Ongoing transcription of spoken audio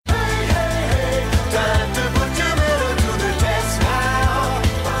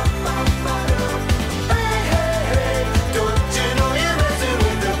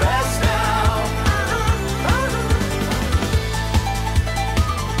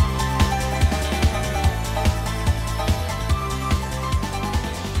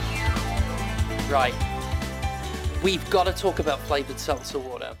Right. We've got to talk about flavoured seltzer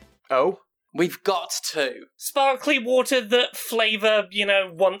water. Oh? We've got to. Sparkly water that flavour,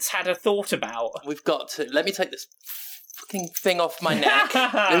 once had a thought about. We've got to. Let me take this fucking thing off my neck.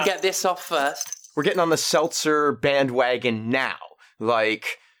 Let me get this off first. We're getting on the seltzer bandwagon now.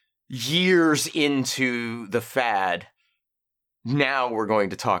 Like, years into the fad, now we're going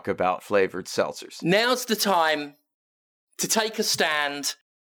to talk about flavored seltzers. Now's the time to take a stand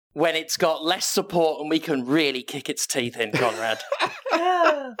when it's got less support and we can really kick its teeth in, Conrad.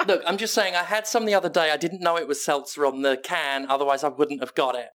 Look, I'm just saying, I had some the other day. I didn't know it was seltzer on the can, otherwise I wouldn't have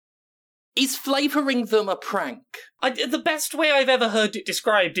got it. Is flavouring them a prank? The best way I've ever heard it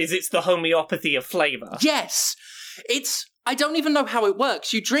described is it's the homeopathy of flavour. Yes! I don't even know how it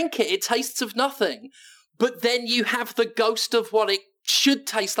works. You drink it, it tastes of nothing, but then you have the ghost of what it should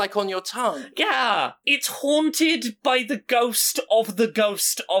taste like on your tongue. Yeah, it's haunted by the ghost of the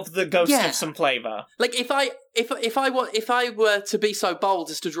ghost of the ghost of some flavour. Like, if I were to be so bold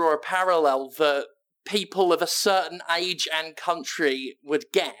as to draw a parallel that people of a certain age and country would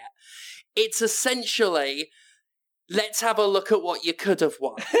get, it's essentially, let's have a look at what you could have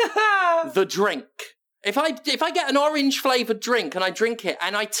won. The drink. If I get an orange-flavoured drink and I drink it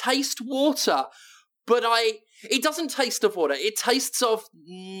and I taste water, but it doesn't taste of water. It tastes of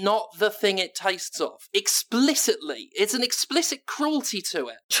not the thing it tastes of. Explicitly. It's an explicit cruelty to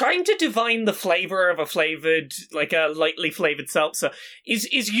it. Trying to divine the flavour of a lightly flavoured seltzer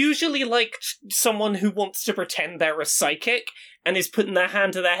is usually like someone who wants to pretend they're a psychic and is putting their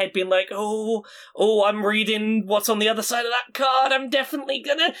hand to their head being like, oh, I'm reading what's on the other side of that card. I'm definitely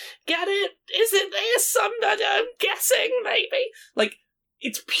gonna get it. Is it this? I'm guessing, maybe. Like,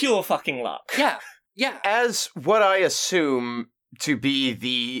 it's pure fucking luck. Yeah. Yeah. As what I assume to be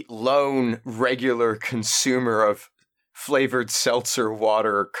the lone regular consumer of flavored seltzer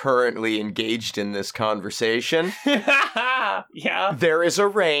water currently engaged in this conversation, yeah, there is a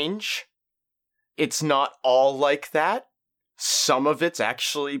range. It's not all like that. Some of it's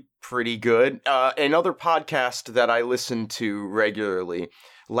actually pretty good. Another podcast that I listen to regularly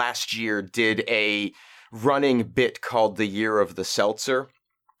last year did a running bit called The Year of the Seltzer,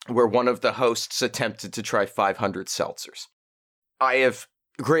 where one of the hosts attempted to try 500 seltzers. I have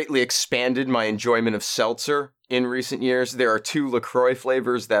greatly expanded my enjoyment of seltzer in recent years. There are 2 LaCroix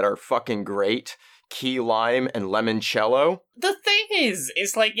flavors that are fucking great. Key lime and limoncello. The thing is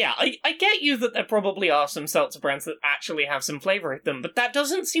like, yeah, I get you that there probably are some seltzer brands that actually have some flavour in them, but that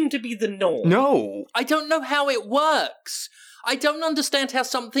doesn't seem to be the norm. No. I don't know how it works. I don't understand how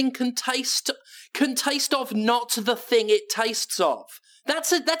something can taste of not the thing it tastes of.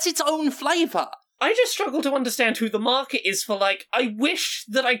 That's its own flavour. I just struggle to understand who the market is for, like, I wish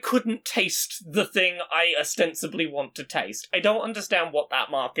that I couldn't taste the thing I ostensibly want to taste. I don't understand what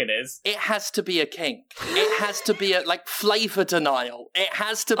that market is. It has to be a kink. It has to be flavour denial. It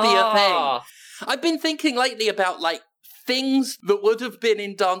has to be a thing. I've been thinking lately about, things that would have been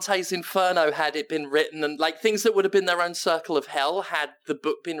in Dante's Inferno had it been written, and, things that would have been their own circle of hell had the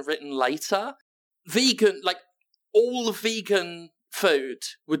book been written later. Vegan, all vegan food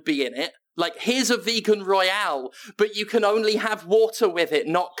would be in it. Here's a vegan Royale, but you can only have water with it,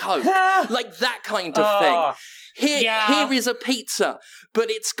 not Coke. That kind of thing. Here is a pizza, but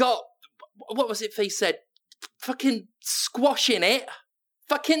it's got, what was it Fee said? Fucking squash in it.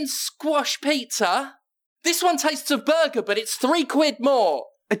 Fucking squash pizza. This one tastes of burger, but it's £3 more.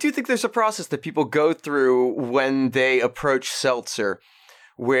 I do think there's a process that people go through when they approach seltzer,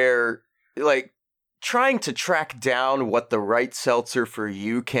 where, trying to track down what the right seltzer for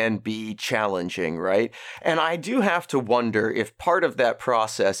you can be challenging, right? And I do have to wonder if part of that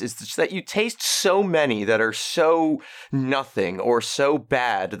process is just that you taste so many that are so nothing or so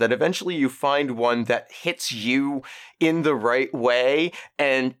bad that eventually you find one that hits you in the right way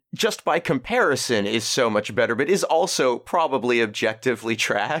and just by comparison is so much better, but is also probably objectively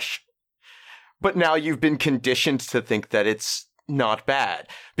trash. But now you've been conditioned to think that it's not bad,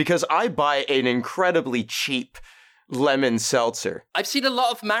 because I buy an incredibly cheap lemon seltzer. I've seen a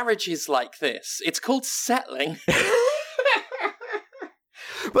lot of marriages like this. It's called settling.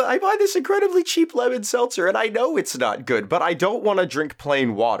 But I buy this incredibly cheap lemon seltzer, and I know it's not good, but I don't want to drink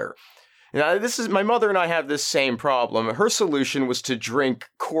plain water. Now, my mother and I have this same problem. Her solution was to drink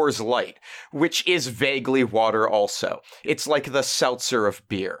Coors Light, which is vaguely water also. It's like the seltzer of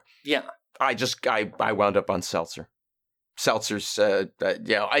beer. Yeah. I wound up on seltzer. Seltzers,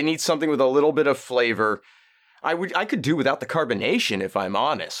 I need something with a little bit of flavor. I could do without the carbonation if I'm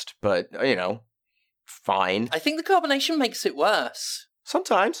honest, but, fine. I think the carbonation makes it worse.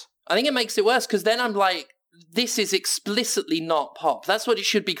 Sometimes. I think it makes it worse, because then I'm like, this is explicitly not pop. That's what it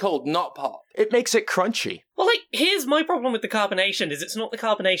should be called, not pop. It makes it crunchy. Well, like, here's my problem with the carbonation, is it's not the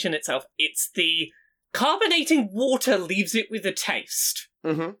carbonation itself, it's the carbonating water leaves it with a taste.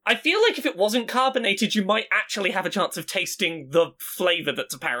 Mm-hmm. I feel like if it wasn't carbonated, you might actually have a chance of tasting the flavour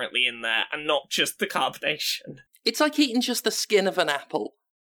that's apparently in there, and not just the carbonation. It's like eating just the skin of an apple.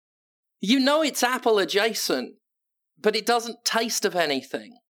 You know it's apple adjacent, but it doesn't taste of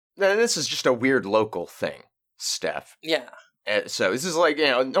anything. Now, this is just a weird local thing, Steph. Yeah. So this is like,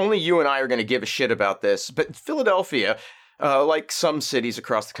 only you and I are going to give a shit about this, but Philadelphia, like some cities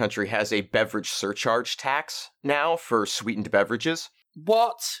across the country, has a beverage surcharge tax now for sweetened beverages.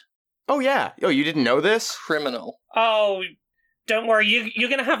 What? Oh, yeah. Oh, you didn't know this? Criminal. Oh, don't worry, you're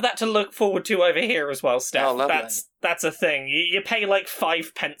going to have that to look forward to over here as well, Steph. Oh, lovely. That's a thing. You pay like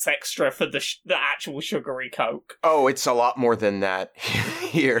 5 pence extra for the actual sugary Coke. Oh, it's a lot more than that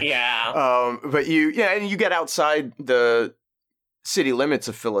here. Yeah. But and you get outside the city limits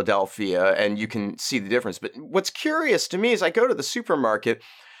of Philadelphia and you can see the difference. But what's curious to me is I go to the supermarket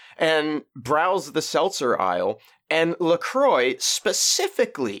and browse the seltzer aisle, and LaCroix,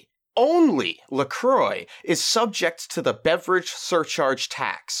 specifically, only LaCroix, is subject to the beverage surcharge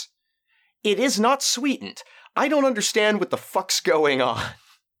tax. It is not sweetened. I don't understand what the fuck's going on.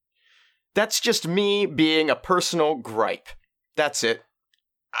 That's just me being a personal gripe. That's it.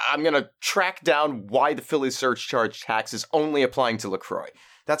 I'm going to track down why the Philly surcharge tax is only applying to LaCroix.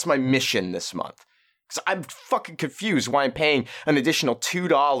 That's my mission this month. Because I'm fucking confused why I'm paying an additional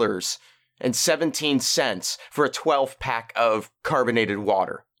 $2.17 for a 12-pack of carbonated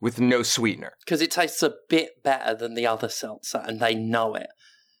water with no sweetener. Because it tastes a bit better than the other seltzer, and they know it.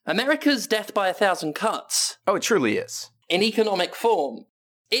 America's death by 1,000 cuts. Oh, it truly is. In economic form.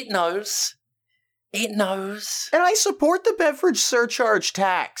 It knows. It knows. And I support the beverage surcharge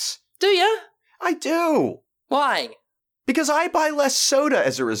tax. Do you? I do. Why? Because I buy less soda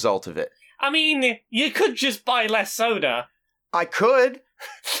as a result of it. I mean, you could just buy less soda. I could.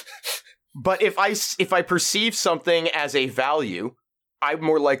 But if I perceive something as a value, I'm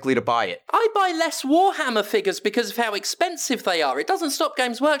more likely to buy it. I buy less Warhammer figures because of how expensive they are. It doesn't stop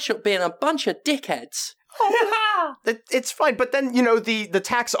Games Workshop being a bunch of dickheads. It's fine, but then, the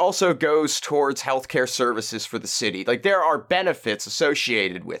tax also goes towards healthcare services for the city. Like, there are benefits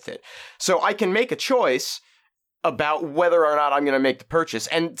associated with it. So I can make a choice about whether or not I'm going to make the purchase.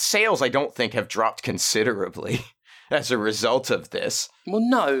 And sales, I don't think, have dropped considerably as a result of this. Well,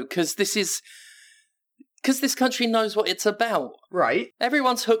 no, because this country knows what it's about. Right.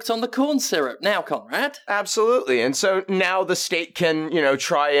 Everyone's hooked on the corn syrup now, Conrad. Absolutely. And so now the state can,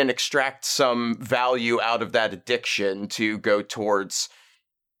 try and extract some value out of that addiction to go towards,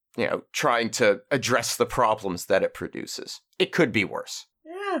 trying to address the problems that it produces. It could be worse.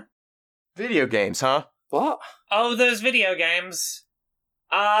 Yeah. Video games, huh? What? Oh, those video games.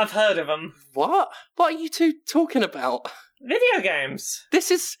 I've heard of them. What? What are you two talking about? Video games. This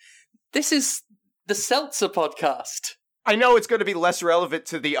is the Seltzer podcast. I know it's going to be less relevant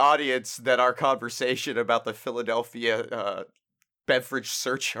to the audience than our conversation about the Philadelphia beverage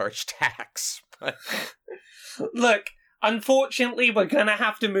surcharge tax. Look, unfortunately, we're going to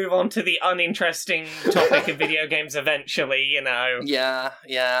have to move on to the uninteresting topic of video games eventually, Yeah.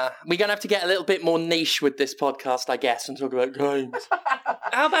 We're going to have to get a little bit more niche with this podcast, I guess, and talk about games.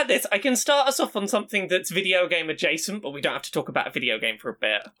 How about this? I can start us off on something that's video game adjacent, but we don't have to talk about a video game for a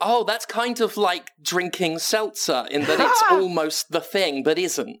bit. Oh, that's kind of like drinking seltzer, in that it's almost the thing, but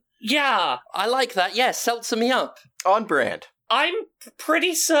isn't. Yeah. I like that. Yeah, seltzer me up. On brand. I'm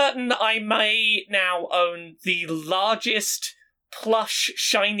pretty certain I may now own the largest plush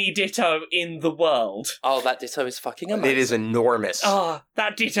shiny Ditto in the world. Oh, that Ditto is fucking amazing. It is enormous. Oh,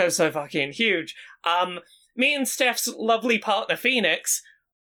 that Ditto's so fucking huge. Me and Steph's lovely partner Phoenix,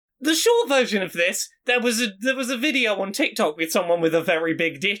 the short version of this, there was a video on TikTok with someone with a very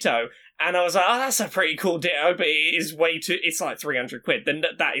big Ditto, and I was like, oh, that's a pretty cool Ditto, but it is it's like 300 quid. Then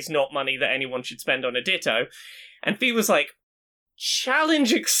that is not money that anyone should spend on a Ditto. And Fee was like,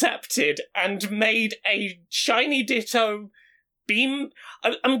 challenge accepted, and made a shiny Ditto beam.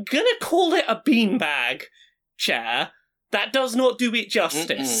 I'm gonna call it a beanbag chair. That does not do it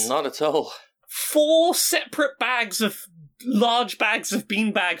justice. Not at all. 4 separate large bags of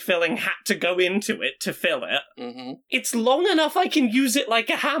beanbag filling had to go into it to fill it. Mm-hmm. It's long enough I can use it like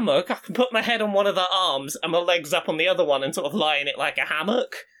a hammock. I can put my head on one of the arms and my legs up on the other one and sort of lie in it like a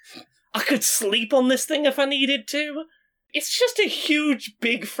hammock. I could sleep on this thing if I needed to. It's just a huge,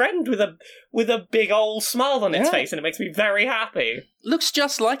 big friend with a big old smile on its face, and it makes me very happy. Looks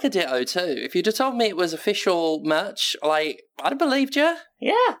just like a Ditto, too. If you'd have told me it was official merch, I'd have believed you.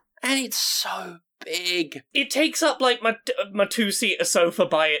 Yeah. And it's so big. It takes up, like, my two-seater sofa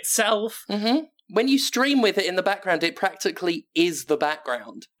by itself. Mm-hmm. When you stream with it in the background, it practically is the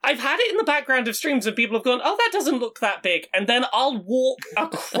background. I've had it in the background of streams and people have gone, oh, that doesn't look that big. And then I'll walk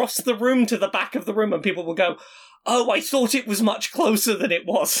across the room to the back of the room and people will go, oh, I thought it was much closer than it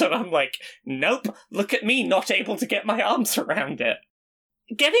was. And I'm like, nope, look at me, not able to get my arms around it.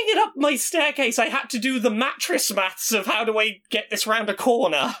 Getting it up my staircase, I had to do the mattress maths of how do I get this round a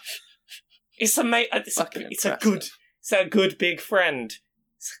corner. It's a good big friend.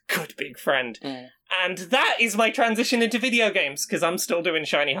 It's a good big friend. Mm. And that is my transition into video games, because I'm still doing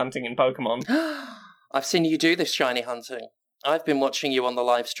shiny hunting in Pokemon. I've seen you do this shiny hunting. I've been watching you on the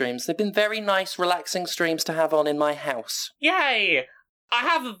live streams. They've been very nice, relaxing streams to have on in my house. Yay! I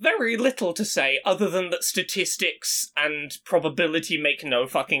have very little to say, other than that statistics and probability make no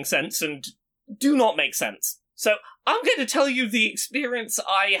fucking sense and do not make sense. So, I'm going to tell you the experience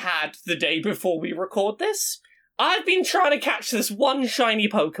I had the day before we record this. I've been trying to catch this one shiny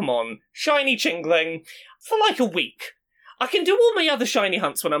Pokemon, Shiny Chingling, for like a week. I can do all my other shiny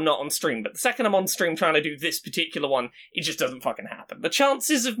hunts when I'm not on stream, but the second I'm on stream trying to do this particular one, it just doesn't fucking happen. The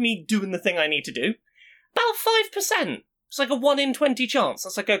chances of me doing the thing I need to do, about 5%. It's like a 1 in 20 chance.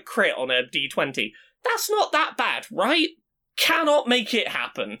 That's like a crit on a D20. That's not that bad, right? Cannot make it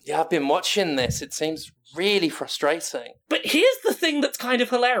happen. Yeah, I've been watching this. It seems really frustrating. But here's the thing that's kind of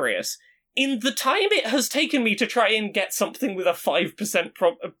hilarious. In the time it has taken me to try and get something with a 5%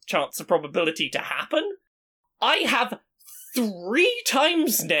 chance of probability to happen, I have 3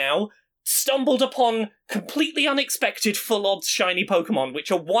 times now stumbled upon completely unexpected full odds shiny Pokemon,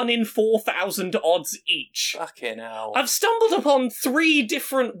 which are 1 in 4,000 odds each. Fucking hell. I've stumbled upon 3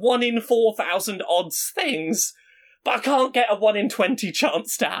 different 1 in 4,000 odds things, but I can't get a 1 in 20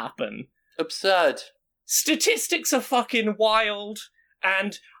 chance to happen. Absurd. Statistics are fucking wild,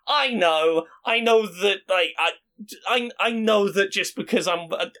 and I know that, like, I know that just because I'm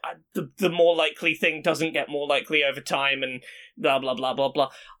the more likely thing doesn't get more likely over time and blah blah blah blah blah.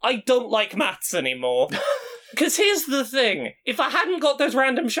 I don't like maths anymore. Because here's the thing: if I hadn't got those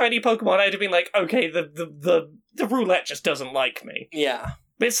random shiny Pokemon, I'd have been like, okay, the roulette just doesn't like me. Yeah.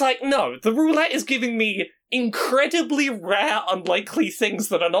 But it's like, no, the roulette is giving me incredibly rare, unlikely things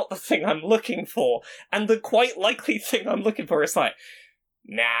that are not the thing I'm looking for, and the quite likely thing I'm looking for is like,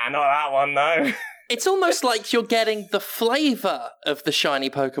 nah, not that one though. It's almost like you're getting the flavour of the shiny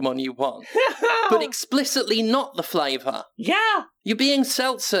Pokemon you want, but explicitly not the flavour. Yeah. You're being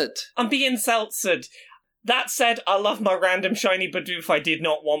seltzered. I'm being seltzered. That said, I love my random shiny Bidoof I did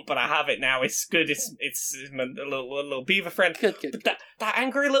not want, but I have it now. It's good. It's my little beaver friend. Good. But that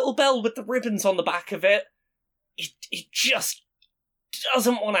angry little bell with the ribbons on the back of it, it just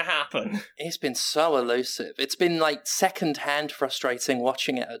doesn't want to happen. It's been so elusive. It's been, like, second-hand frustrating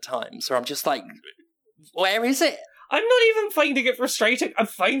watching it at times, where I'm just like, where is it? I'm not even finding it frustrating. I'm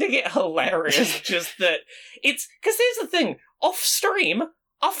finding it hilarious. Just that it's... Because here's the thing. Off-stream,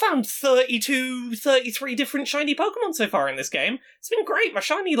 I've found 32, 33 different shiny Pokemon so far in this game. It's been great. My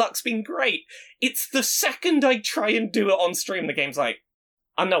shiny luck's been great. It's the second I try and do it on stream, the game's like,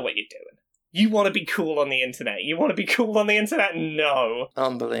 I know what you're doing. You want to be cool on the internet. You want to be cool on the internet? No.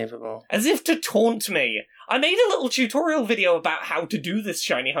 Unbelievable. As if to taunt me. I made a little tutorial video about how to do this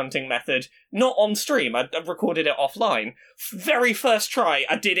shiny hunting method, not on stream. I recorded it offline. Very first try,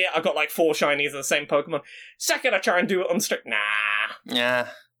 I did it. I got like 4 shinies of the same Pokemon. Second, I try and do it on stream. Nah. Yeah.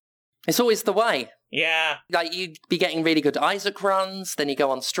 It's always the way. Yeah. Like, you'd be getting really good Isaac runs, then you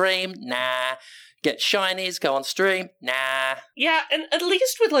go on stream. Nah. Get shinies, go on stream. Nah. Yeah, and at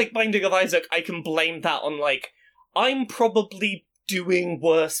least with, like, Binding of Isaac, I can blame that on, like, I'm probably doing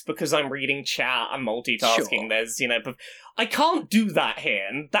worse because I'm reading chat, I'm multitasking, Sure. there's, but I can't do that here,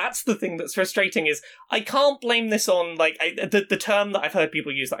 and that's the thing that's frustrating is I can't blame this on, like, the term that I've heard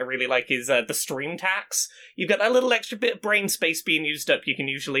people use that I really like is the stream tax. You've got that little extra bit of brain space being used up you can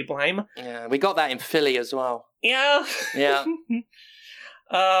usually blame. Yeah, we got that in Philly as well. Yeah. Yeah.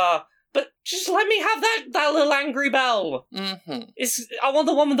 But just let me have that little angry bell. Mm-hmm. I want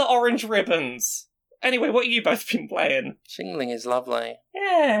the one with the orange ribbons. Anyway, what have you both been playing? Chingling is lovely.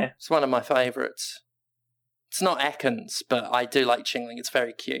 Yeah. It's one of my favourites. It's not Ekans, but I do like Chingling. It's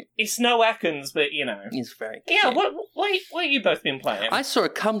very cute. It's no Ekans, but, He's very cute. Yeah, what have you both been playing? I saw a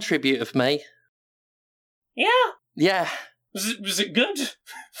cum tribute of me. Yeah. Yeah. Was it good?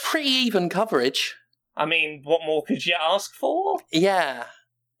 Pretty even coverage. I mean, what more could you ask for? Yeah.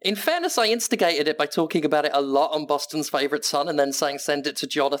 In fairness, I instigated it by talking about it a lot on Boston's Favourite Son and then saying send it to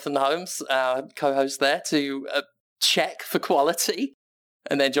Jonathan Holmes, our co-host there, to check for quality.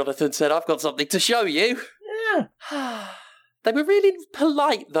 And then Jonathan said, I've got something to show you. Yeah. They were really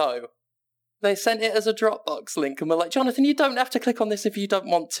polite, though. They sent it as a Dropbox link and were like, Jonathan, you don't have to click on this if you don't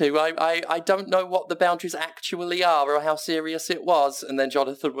want to. I don't know what the boundaries actually are or how serious it was. And then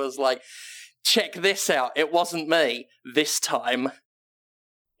Jonathan was like, check this out. It wasn't me this time.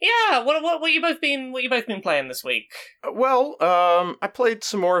 Yeah, what you both been playing this week? Well, I played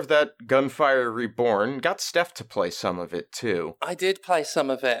some more of that Gunfire Reborn. Got Steph to play some of it too. I did play some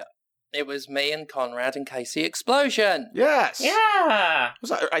of it. It was me and Conrad and Casey Explosion. Yes. Yeah.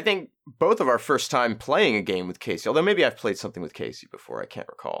 I think both of our first time playing a game with Casey, although maybe I've played something with Casey before, I can't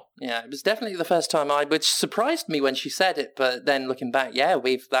recall. Yeah, it was definitely the first time which surprised me when she said it, but then looking back, yeah,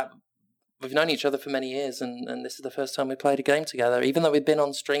 we've known each other for many years, and this is the first time we played a game together, even though we've been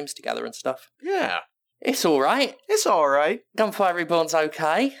on streams together and stuff. Yeah. It's all right. It's all right. Gunfire Reborn's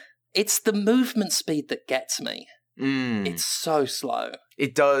okay. It's the movement speed that gets me. Mm. It's so slow.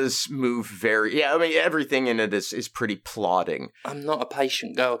 It does move very... Yeah, I mean, everything in it is pretty plodding. I'm not a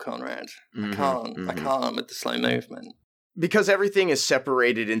patient girl, Conrad. I can't with the slow movement. Because everything is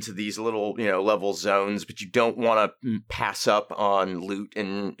separated into these little, level zones, but you don't want to pass up on loot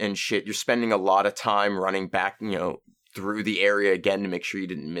and shit. You're spending a lot of time running back, through the area again to make sure you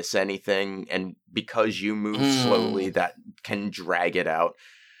didn't miss anything. And because you move slowly, that can drag it out.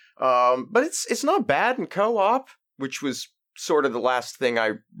 But it's not bad in co-op, which was sort of the last thing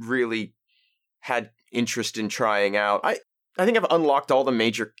I really had interest in trying out. I think I've unlocked all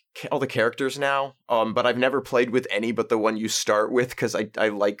the characters now, but I've never played with any but the one you start with, because I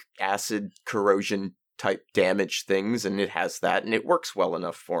like acid corrosion type damage things, and it has that, and it works well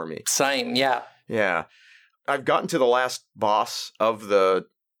enough for me. Same, yeah. Yeah. I've gotten to the last boss of the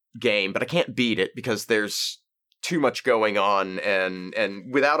game, but I can't beat it because there's too much going on,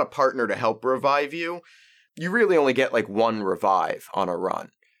 and without a partner to help revive you, you really only get like one revive on a run.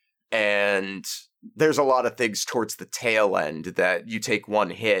 And there's a lot of things towards the tail end that you take one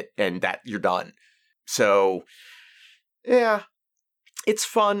hit and that you're done. So, yeah, it's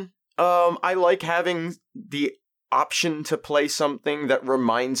fun. I like having the option to play something that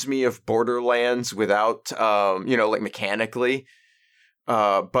reminds me of Borderlands without, like mechanically,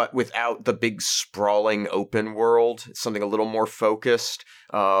 but without the big sprawling open world. It's something a little more focused,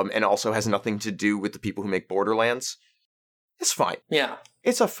 and also has nothing to do with the people who make Borderlands. It's fine. Yeah.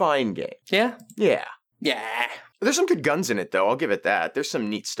 It's a fine game. Yeah? Yeah. Yeah. There's some good guns in it, though. I'll give it that. There's some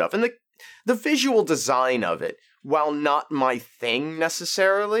neat stuff. And the visual design of it, while not my thing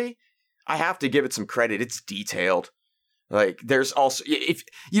necessarily, I have to give it some credit. It's detailed. Like, there's also... If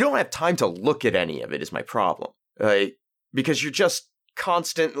you don't have time to look at any of it is my problem. Because you're just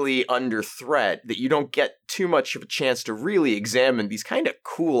constantly under threat that you don't get too much of a chance to really examine these kind of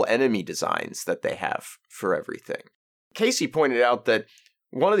cool enemy designs that they have for everything. Casey pointed out that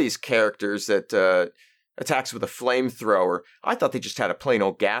one of these characters that attacks with a flamethrower, I thought they just had a plain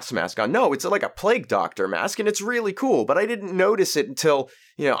old gas mask on. No, it's like a plague doctor mask, and it's really cool, but I didn't notice it until,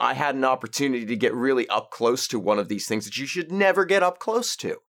 I had an opportunity to get really up close to one of these things that you should never get up close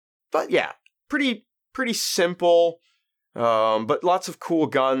to. But yeah, pretty simple, but lots of cool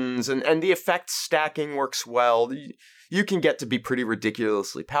guns, and the effect stacking works well. You can get to be pretty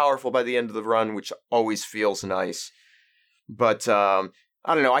ridiculously powerful by the end of the run, which always feels nice. But I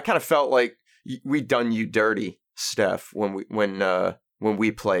don't know. I kind of felt like we'd done you dirty, Steph, when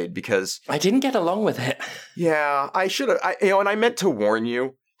we played, because I didn't get along with it. Yeah, I should have. And I meant to warn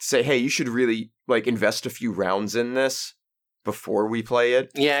you, say, hey, you should really invest a few rounds in this before we play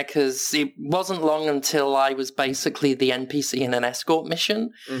it. Yeah, because it wasn't long until I was basically the NPC in an escort mission.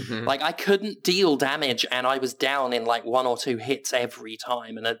 Mm-hmm. Like, I couldn't deal damage, and I was down in like 1 or 2 hits every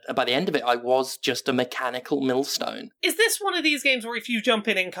time. And by the end of it, I was just a mechanical millstone. Is this one of these games where if you jump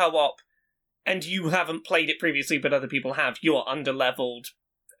in co-op and you haven't played it previously, but other people have, you're under-leveled,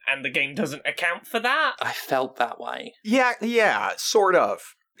 and the game doesn't account for that? I felt that way. Yeah, sort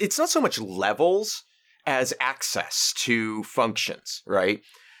of. It's not so much levels as access to functions, right?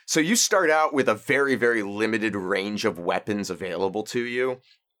 So you start out with a very, very limited range of weapons available to you,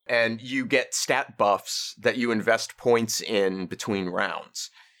 and you get stat buffs that you invest points in between rounds.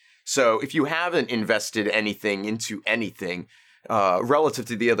 So if you haven't invested anything into anything, relative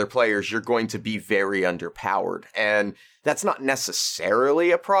to the other players, you're going to be very underpowered. And that's not necessarily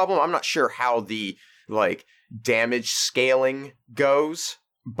a problem. I'm not sure how the, damage scaling goes,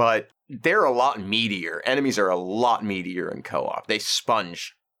 but they're a lot meatier. Enemies are a lot meatier in co-op. They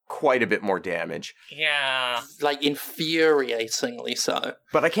sponge quite a bit more damage. Yeah. Infuriatingly so.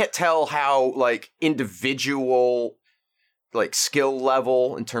 But I can't tell how, individual, skill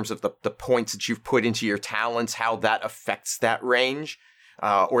level, in terms of the points that you've put into your talents, how that affects that range,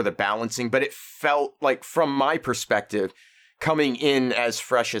 or the balancing. But it felt like, from my perspective, coming in as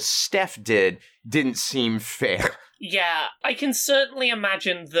fresh as Steph didn't seem fair. Yeah, I can certainly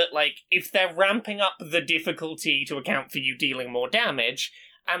imagine that, like, if they're ramping up the difficulty to account for you dealing more damage,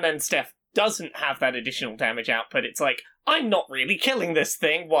 and then Steph doesn't have that additional damage output, it's like, I'm not really killing this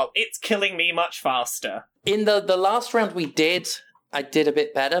thing, while it's killing me much faster. In the last round I did a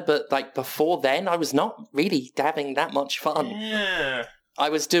bit better, but, like, before then, I was not really having that much fun. Yeah. I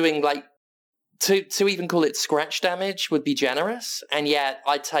was doing, like, to even call it scratch damage would be generous, and yet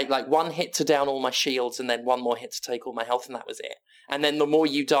I'd take, like, one hit to down all my shields, and then one more hit to take all my health, and that was it. And then the more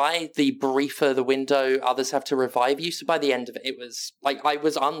you die, the briefer the window others have to revive you, so by the end of it, it was, like, I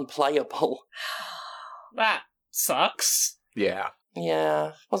was unplayable. That sucks. Yeah.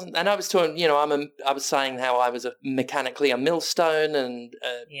 Yeah, wasn't, and I was talking, I was saying how I was mechanically a millstone and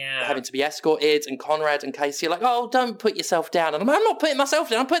having to be escorted, and Conrad and Casey are like, oh, don't put yourself down. And I'm not putting myself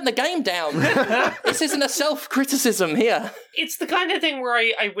down, I'm putting the game down. This isn't a self-criticism here. It's the kind of thing where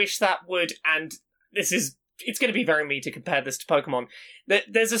I wish that would, and it's going to be very me to compare this to Pokemon.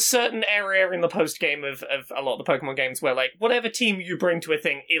 There's a certain area in the post-game of a lot of the Pokemon games where, like, whatever team you bring to a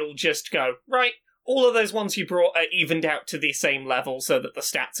thing, it'll just go, right, all of those ones you brought are evened out to the same level so that the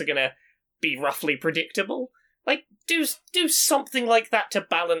stats are going to be roughly predictable. Like, do something like that to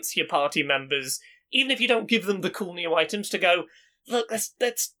balance your party members, even if you don't give them the cool new items, to go, look,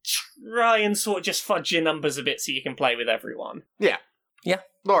 let's try and sort of just fudge your numbers a bit so you can play with everyone. Yeah. Yeah.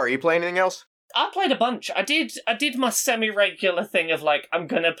 Laura, you play anything else? I played a bunch. I did my semi-regular thing of, like, I'm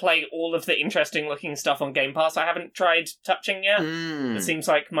gonna play all of the interesting-looking stuff on Game Pass I haven't tried touching yet. It seems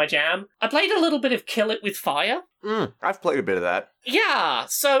like my jam. I played a little bit of Kill It With Fire. I've played a bit of that. Yeah,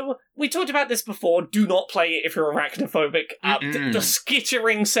 so we talked about this before. Do not play it if you're arachnophobic. The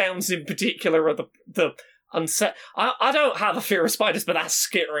skittering sounds in particular are the unset. I don't have a fear of spiders, but that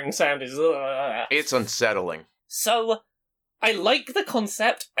skittering sound is... It's unsettling. So... I like the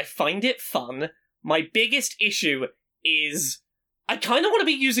concept, I find it fun. My biggest issue is I kind of want to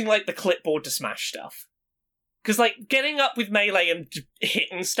be using, like, the clipboard to smash stuff. Because, like, getting up with melee and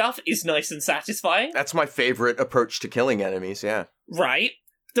hitting stuff is nice and satisfying. That's my favorite approach to killing enemies, yeah. Right.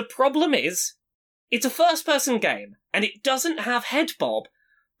 The problem is, it's a first-person game, and it doesn't have head bob,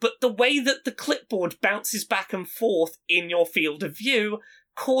 but the way that the clipboard bounces back and forth in your field of view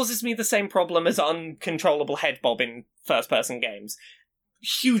causes me the same problem as uncontrollable head bob in first-person games.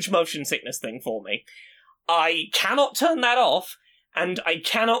 Huge motion sickness thing for me. I cannot turn that off, and I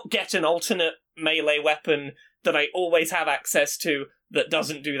cannot get an alternate melee weapon that I always have access to that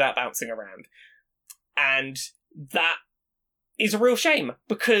doesn't do that bouncing around. And that is a real shame,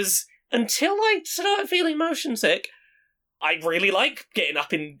 because until I start feeling motion sick, I really like getting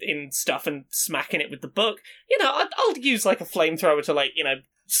up in stuff and smacking it with the book. I'll use, like, a flamethrower to, like,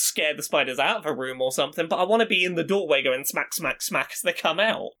 scare the spiders out of a room or something, but I want to be in the doorway going smack, smack, smack as they come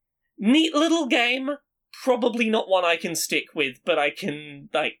out. Neat little game. Probably not one I can stick with, but I can,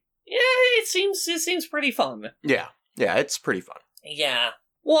 like, yeah, it seems pretty fun. Yeah, it's pretty fun. Yeah.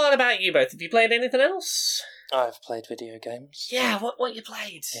 What about you both? Have you played anything else? I've played video games. Yeah, what you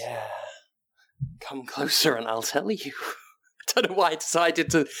played? Yeah. Come closer and I'll tell you. I don't know why I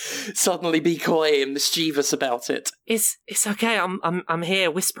decided to suddenly be coy and mischievous about it. It's okay. I'm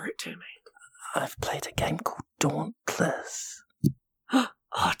here. Whisper it to me. I've played a game called Dauntless.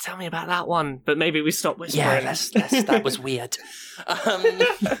 Oh, tell me about that one. But maybe we stop whispering. Yeah, that was weird.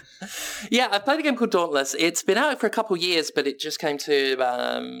 Yeah, I played a game called Dauntless. It's been out for a couple of years, but it just came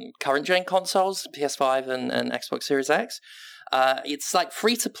to current gen consoles, PS5 and Xbox Series X. It's like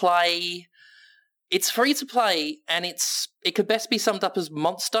free to play. It's free to play, and it could best be summed up as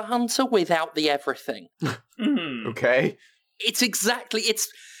Monster Hunter without the everything. Okay. It's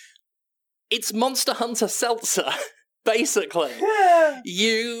Monster Hunter Seltzer, basically.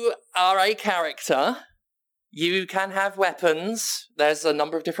 You are a character. You can have weapons. There's a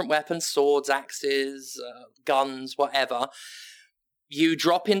number of different weapons, swords, axes, guns, whatever. You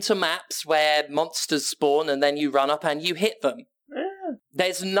drop into maps where monsters spawn, and then you run up and you hit them.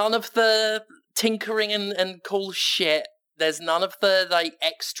 There's none of the tinkering and cool shit. There's none of the, like,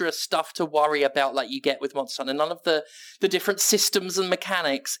 extra stuff to worry about like you get with Monster Hunter. None of the different systems and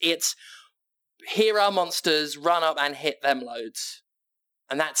mechanics. It's, here are monsters, run up and hit them loads.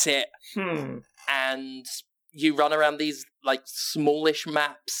 And that's it. And you run around these, like, smallish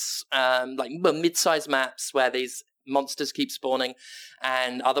maps, like mid-sized maps where these monsters keep spawning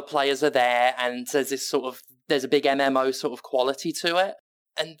and other players are there, and there's a big MMO sort of quality to it.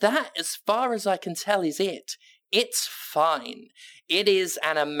 And that, as far as I can tell, is it. It's fine. It is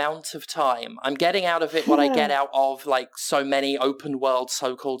an amount of time. I'm getting out of it what I get out of, like, so many open world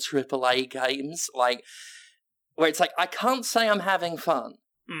so-called AAA games. Like, where it's like, I can't say I'm having fun.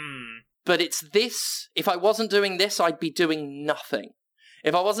 Hmm. But it's this. If I wasn't doing this, I'd be doing nothing.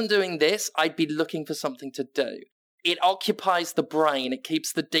 If I wasn't doing this, I'd be looking for something to do. It occupies the brain. It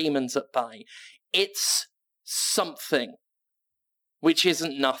keeps the demons at bay. It's something, which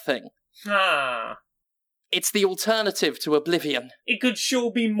isn't nothing. Ah. It's the alternative to Oblivion. It could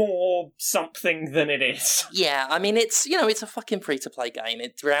sure be more something than it is. Yeah, I mean, it's a fucking free-to-play game.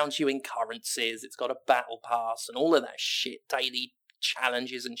 It drowns you in currencies. It's got a battle pass and all of that shit. Daily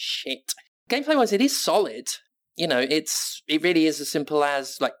challenges and shit. Gameplay-wise, it is solid. It really is as simple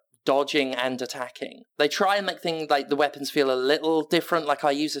as, like, dodging and attacking. They try and make things like the weapons feel a little different. Like,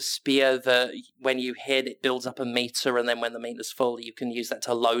 I use a spear that when you hit, it builds up a meter, and then when the meter's full, you can use that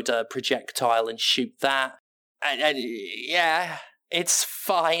to load a projectile and shoot that. And yeah, it's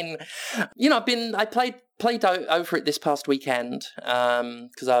fine. I played over it this past weekend,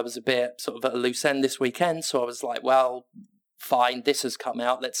 because I was a bit sort of at a loose end this weekend, so I was like, well, fine, this has come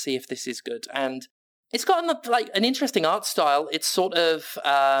out, let's see if this is good. And it's got an interesting art style. It's sort of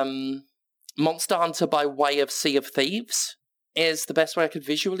Monster Hunter by way of Sea of Thieves is the best way I could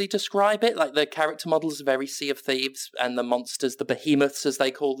visually describe it. Like, the character models are very Sea of Thieves, and the monsters, the behemoths as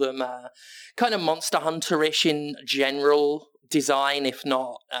they call them, kind of Monster Hunter-ish in general design, if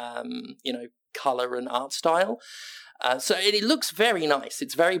not, colour and art style. So it looks very nice.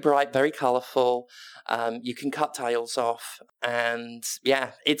 It's very bright, very colourful. You can cut tails off, and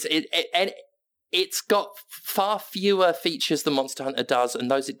yeah, it's got far fewer features than Monster Hunter does, and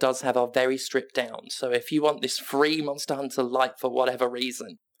those it does have are very stripped down. So if you want this free Monster Hunter Lite for whatever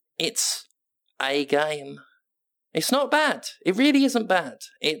reason, it's a game. It's not bad. It really isn't bad.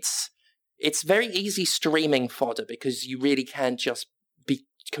 It's very easy streaming fodder because you really can just be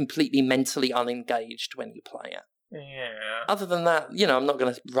completely mentally unengaged when you play it. Yeah. Other than that, I'm not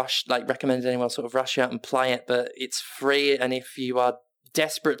going to recommend anyone sort of rush out and play it, but it's free, and if you are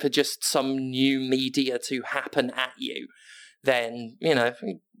desperate for just some new media to happen at you, then,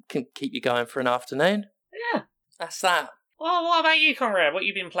 it can keep you going for an afternoon. Yeah. That's that. Well, what about you, Conrad? What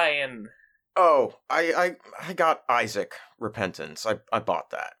you been playing? Oh, I got Isaac Repentance. I bought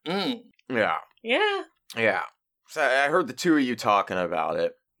that. Mm. Yeah. Yeah. Yeah. So I heard the two of you talking about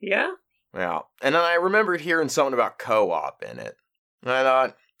it. Yeah? Yeah. And then I remembered hearing something about co-op in it. And I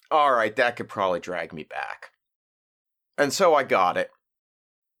thought, all right, that could probably drag me back. And so I got it.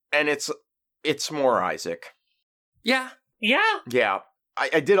 And it's more Isaac. Yeah. Yeah? Yeah.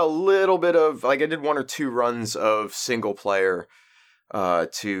 I did a little bit of, I did one or two runs of single player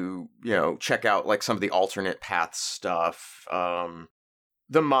to, check out, some of the alternate path stuff.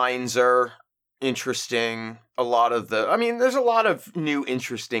 The mines are interesting. There's a lot of new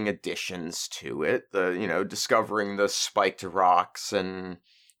interesting additions to it. Discovering the spiked rocks and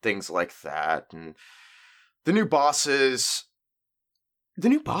things like that. And the new bosses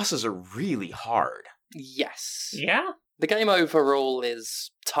are really hard. Yes. Yeah? The game overall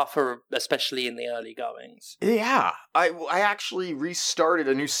is tougher, especially in the early goings. Yeah. I actually restarted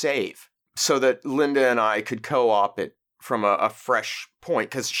a new save so that Linda and I could co-op it from a fresh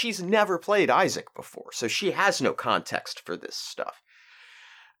point, because she's never played Isaac before, so she has no context for this stuff.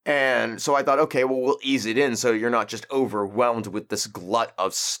 And so I thought, okay, well, we'll ease it in so you're not just overwhelmed with this glut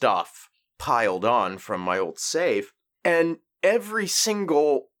of stuff piled on from my old save. And every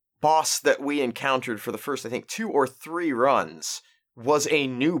single boss that we encountered for the first, I think, 2 or 3 runs was a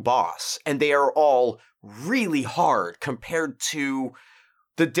new boss, and they are all really hard compared to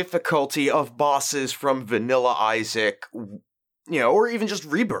the difficulty of bosses from Vanilla Isaac, or even just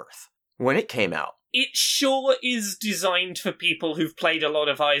Rebirth when it came out. It sure is designed for people who've played a lot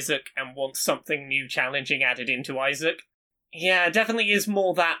of Isaac and want something new challenging added into Isaac. Yeah, definitely is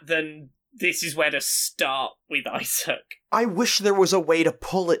more that than this is where to start with Isaac. I wish there was a way to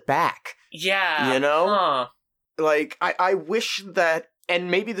pull it back. Yeah. Huh. I wish that, and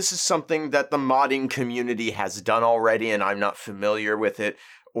maybe this is something that the modding community has done already and I'm not familiar with it,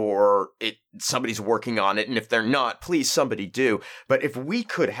 or somebody's working on it, and if they're not, please somebody do. But if we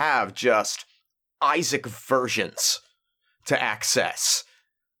could have just Isaac versions to access,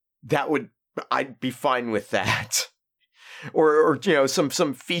 I'd be fine with that. Or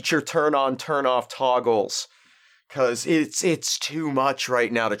some feature turn on, turn off toggles. Because it's too much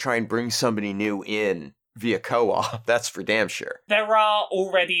right now to try and bring somebody new in via co-op. That's for damn sure. There are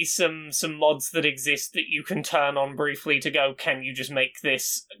already some mods that exist that you can turn on briefly to go, can you just make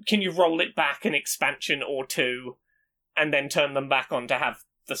this, can you roll it back an expansion or 2, and then turn them back on to have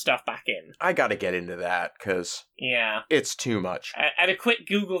the stuff back in? I gotta get into that, because it's too much. At a quick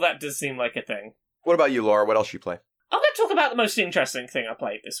Google, that does seem like a thing. What about you, Laura? What else you play? I'm going to talk about the most interesting thing I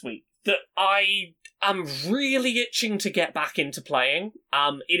played this week that I I'm really itching to get back into playing.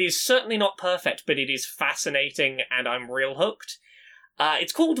 It is certainly not perfect, but it is fascinating, and I'm real hooked.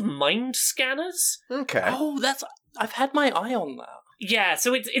 It's called Mind Scanners. Okay. Oh, I've had my eye on that. Yeah,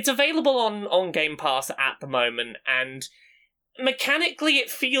 so it's available on Game Pass at the moment, and mechanically it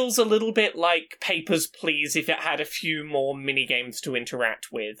feels a little bit like Papers, Please if it had a few more mini-games to interact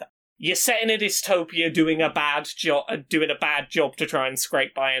with. You're set in a dystopia doing a bad job to try and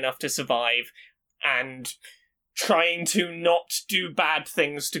scrape by enough to survive, and trying to not do bad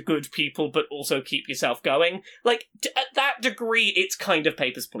things to good people, but also keep yourself going. Like, at that degree, it's kind of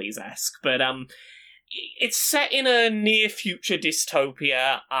Papers, Please-esque, but, it's set in a near-future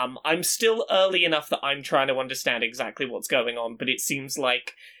dystopia. I'm still early enough that I'm trying to understand exactly what's going on, but it seems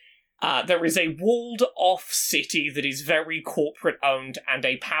like there is a walled-off city that is very corporate-owned and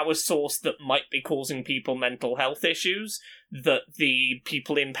a power source that might be causing people mental health issues that the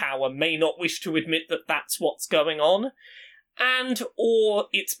people in power may not wish to admit that that's what's going on, or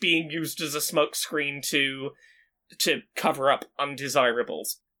it's being used as a smokescreen to cover up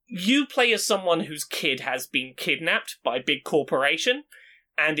undesirables. You play as someone whose kid has been kidnapped by a big corporation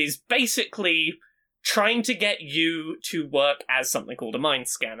and is basically trying to get you to work as something called a mind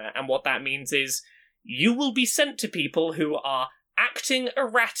scanner. And what that means is you will be sent to people who are acting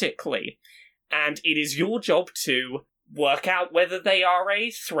erratically, and it is your job to work out whether they are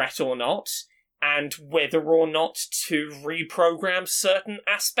a threat or not, and whether or not to reprogram certain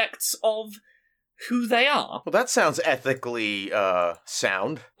aspects of who they are. Well, that sounds ethically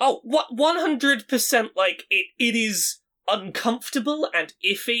sound. Oh, 100%, like, it is uncomfortable and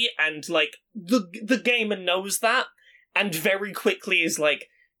iffy, and, like, the gamer knows that, and very quickly is like,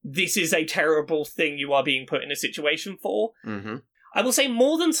 this is a terrible thing you are being put in a situation for. Mm-hmm. I will say,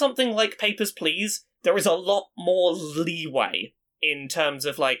 more than something like Papers, Please, there is a lot more leeway in terms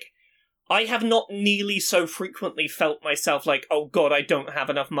of, like, I have not nearly so frequently felt myself like, oh god, I don't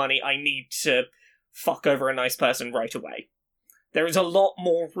have enough money, I need to fuck over a nice person right away. There is a lot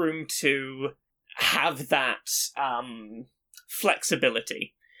more room to have that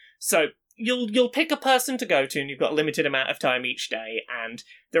flexibility. So you'll pick a person to go to, and you've got a limited amount of time each day, and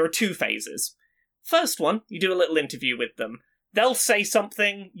there are 2 phases. First one, you do a little interview with them. They'll say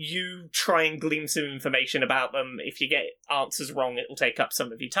something, you try and glean some information about them. If you get answers wrong, it'll take up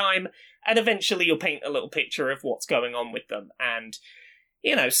some of your time, and eventually you'll paint a little picture of what's going on with them. And,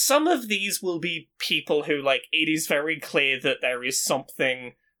 you know, some of these will be people who, like, it is very clear that there is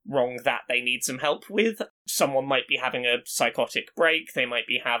something wrong that they need some help with. Someone might be having a psychotic break, they might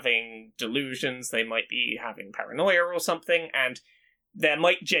be having delusions, they might be having paranoia or something, and there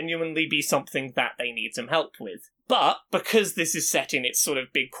might genuinely be something that they need some help with. But, because this is set in its sort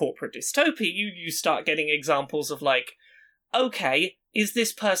of big corporate dystopia, you start getting examples of, like, okay, is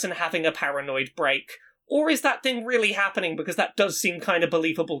this person having a paranoid break? Or is that thing really happening? Because that does seem kind of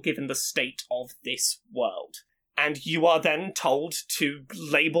believable given the state of this world. And you are then told to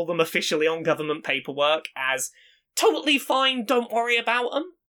label them officially on government paperwork as totally fine, don't worry about them,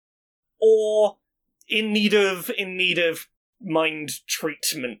 or in need of mind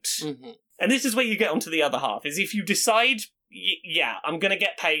treatment. Mm-hmm. And this is where you get onto the other half, is if you decide, yeah, I'm going to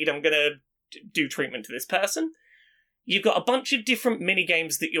get paid, I'm going to do treatment to this person, you've got a bunch of different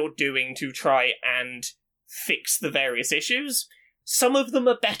mini-games that you're doing to try and fix the various issues. Some of them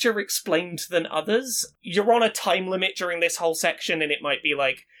are better explained than others. You're on a time limit during this whole section, and it might be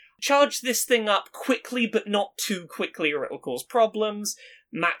like, charge this thing up quickly, but not too quickly or it'll cause problems.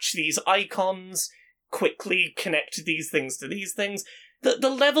 Match these icons. Quickly connect these things to these things. The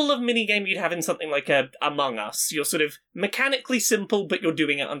level of minigame you'd have in something like Among Us. You're sort of mechanically simple, but you're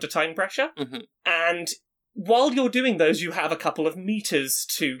doing it under time pressure. Mm-hmm. And while you're doing those, you have a couple of meters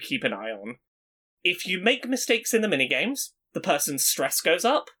to keep an eye on. If you make mistakes in the minigames, the person's stress goes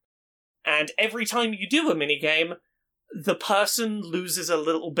up, and every time you do a minigame, the person loses a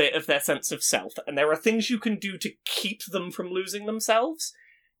little bit of their sense of self, and there are things you can do to keep them from losing themselves.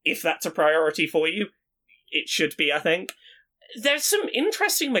 If that's a priority for you, it should be, I think. There's some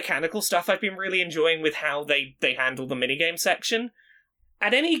interesting mechanical stuff I've been really enjoying with how they handle the minigame section.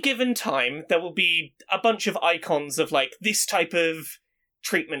 At any given time, there will be a bunch of icons of, like, this type of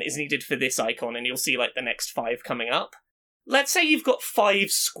treatment is needed for this icon, and you'll see, like, the next 5 coming up. Let's say you've got 5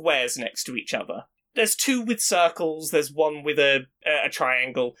 squares next to each other. There's 2 with circles, there's 1 with a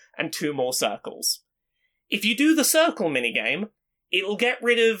triangle, and 2 more circles. If you do the circle minigame, it'll get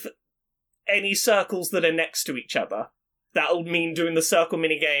rid of any circles that are next to each other. That'll mean doing the circle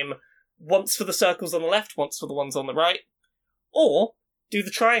minigame once for the circles on the left, once for the ones on the right. Or do the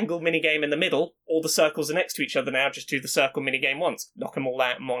triangle minigame in the middle, all the circles are next to each other now, just do the circle minigame once. Knock them all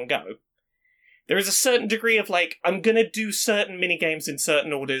out in one go. there is a certain degree of, like, I'm gonna do certain minigames in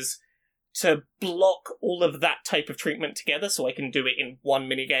certain orders to block all of that type of treatment together so I can do it in one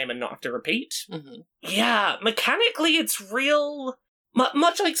minigame and not have to repeat. Mm-hmm. Yeah, mechanically it's real...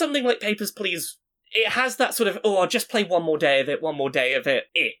 much like something like Papers, Please, it has that sort of, I'll just play one more day of it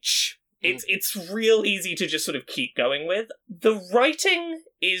itch. It's real easy to just sort of keep going with. The writing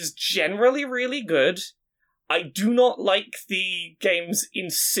is generally really good. I do not like the game's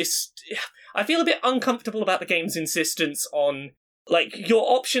I feel a bit uncomfortable about the game's insistence on, like, your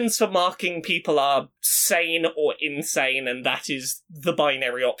options for marking people are sane or insane, and that is the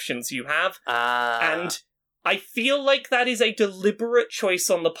binary options you have. And I feel like that is a deliberate choice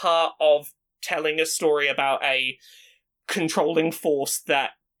on the part of telling a story about a controlling force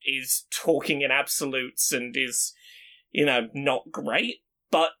that is talking in absolutes and is, not great.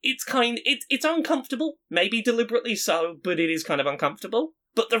 But it's uncomfortable, maybe deliberately so, but it is kind of uncomfortable.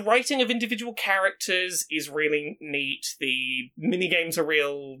 But the writing of individual characters is really neat. The minigames are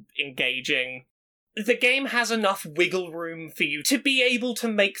real engaging. The game has enough wiggle room for you to be able to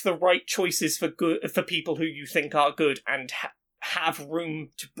make the right choices for people who you think are good and have room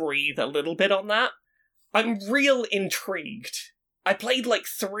to breathe a little bit on that. I'm real intrigued. I played like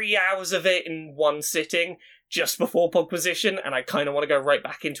 3 hours of it in one sitting just before Pogposition, and I kind of want to go right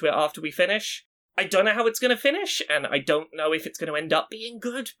back into it after we finish. I don't know how it's going to finish, and I don't know if it's going to end up being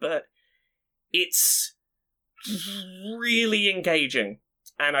good, but it's really engaging,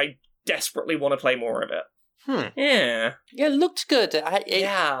 and I desperately want to play more of it. Yeah. Yeah, it looked good.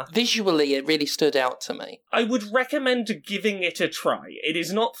 Yeah. Visually, it really stood out to me. I would recommend giving it a try. It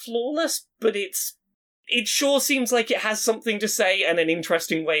is not flawless, but it sure seems like it has something to say and an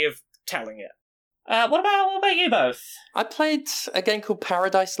interesting way of telling it. What about you both? I played a game called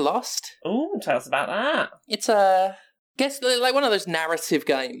Paradise Lost. Ooh, tell us about that. It's guess like one of those narrative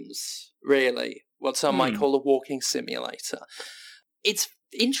games, really. What some might call a walking simulator. It's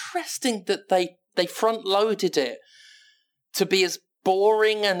interesting that they front-loaded it to be as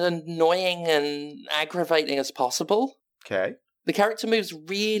boring and annoying and aggravating as possible. Okay. The character moves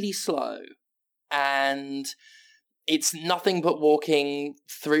really slow, and it's nothing but walking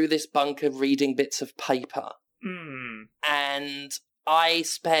through this bunker reading bits of paper. And I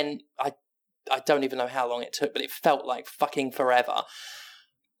don't even know how long it took, but it felt like fucking forever.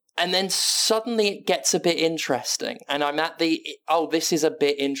 And then suddenly it gets a bit interesting, and I'm at this is a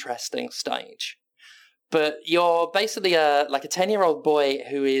bit interesting stage. But you're basically a 10-year-old boy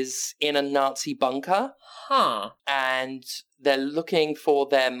who is in a Nazi bunker. And they're looking for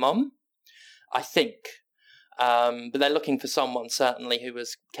their mum, I think. But they're looking for someone, certainly, who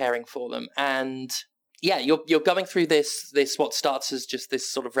was caring for them. And yeah, you're going through this what starts as just this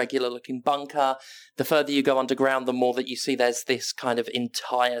sort of regular-looking bunker. The further you go underground, the more that you see there's this kind of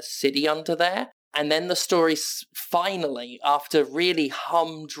entire city under there. And then the story finally, after really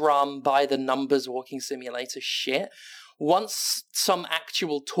humdrum by-the-numbers walking simulator shit, once some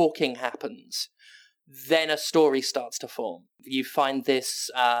actual talking happens, then a story starts to form. You find this,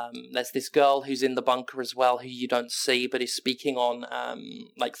 there's this girl who's in the bunker as well, who you don't see, but is speaking on,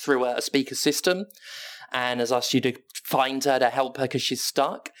 through a speaker system, and has asked you to find her to help her because she's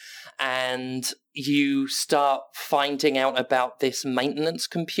stuck. And you start finding out about this maintenance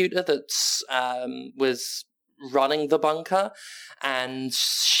computer that's, was running the bunker, and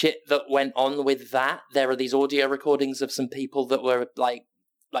shit that went on with that. There are these audio recordings of some people that were, like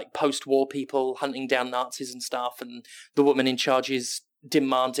post-war people hunting down Nazis and stuff, and the woman in charge is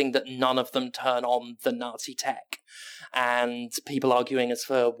demanding that none of them turn on the Nazi tech, and people arguing as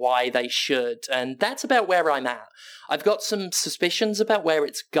for why they should, and that's about where I'm at. I've got some suspicions about where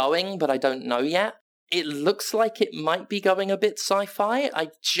it's going, but I don't know yet. It looks like it might be going a bit sci-fi, I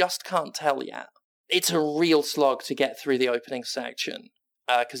just can't tell yet. It's a real slog to get through the opening section,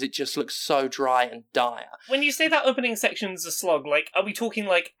 because it just looks so dry and dire. When you say that opening section's a slog, are we talking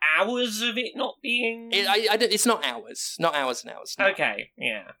hours of it not being? It's not hours, not hours and hours. No. Okay,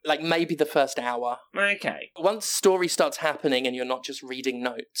 yeah. Maybe the first hour. Okay. Once story starts happening and you're not just reading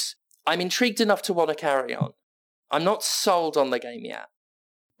notes, I'm intrigued enough to want to carry on. I'm not sold on the game yet,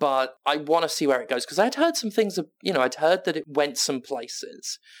 but I want to see where it goes, because I'd heard some things, I'd heard that it went some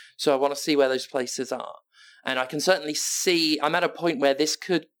places, so I want to see where those places are. And I can certainly see, I'm at a point where this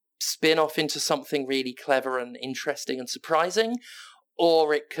could spin off into something really clever and interesting and surprising,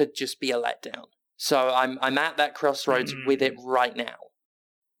 or it could just be a letdown. So I'm at that crossroads with it right now.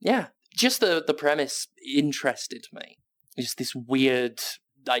 Yeah, just the premise interested me. Just this weird,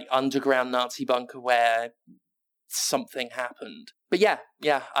 underground Nazi bunker where something happened. But yeah,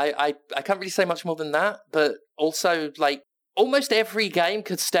 I can't really say much more than that, but also, almost every game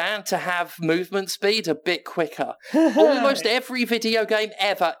could stand to have movement speed a bit quicker. Almost every video game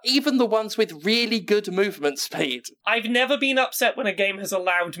ever, even the ones with really good movement speed. I've never been upset when a game has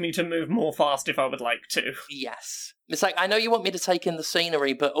allowed me to move more fast if I would like to. Yes. It's like, I know you want me to take in the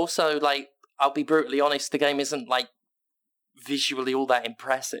scenery, but also, like, I'll be brutally honest, the game isn't, like, visually all that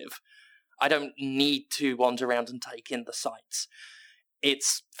impressive. I don't need to wander around and take in the sights.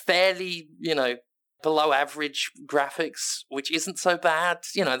 It's fairly, below average graphics, which isn't so bad.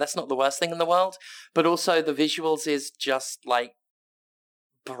 That's not the worst thing in the world. But also the visuals is just like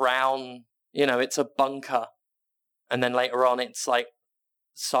brown, it's a bunker. And then later on it's like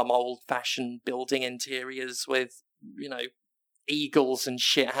some old-fashioned building interiors with, eagles and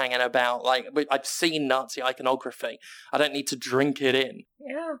shit hanging about. Like, I've seen Nazi iconography. I don't need to drink it in.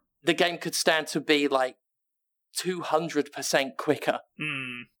 Yeah. The game could stand to be like 200% quicker.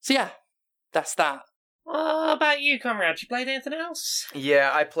 So yeah, that's that. What about you, Comrade? You played anything else?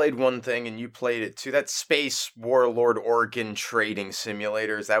 Yeah, I played one thing and you played it too. That's Space Warlord Organ Trading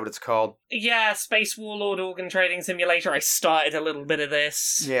Simulator. Is that what it's called? Yeah, Space Warlord Organ Trading Simulator. I started a little bit of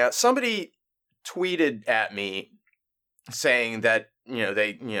this. Yeah, somebody tweeted at me saying that,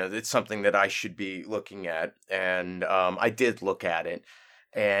 it's something that I should be looking at. And I did look at it.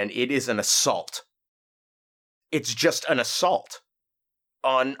 And it is an assault. It's just an assault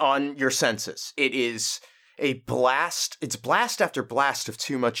on your senses. It is a blast. It's blast after blast of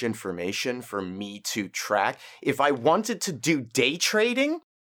too much information for me to track. If I wanted to do day trading,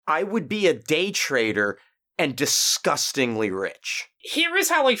 I would be a day trader and disgustingly rich. Here is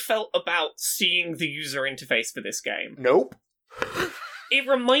how I felt about seeing the user interface for this game. Nope. It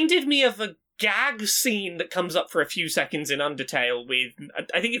reminded me of a gag scene that comes up for a few seconds in Undertale with,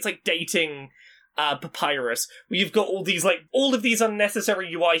 I think it's like dating Papyrus, where you've got all of these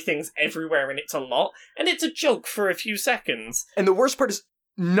unnecessary UI things everywhere, and it's a lot, and it's a joke for a few seconds. And the worst part is,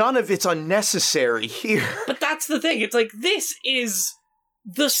 none of it's unnecessary here. But that's the thing, it's like, this is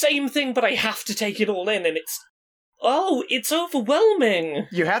the same thing, but I have to take it all in, and it's overwhelming.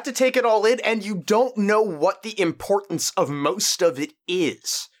 You have to take it all in, and you don't know what the importance of most of it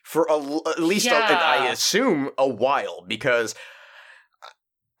is. For at least, I assume, a while, because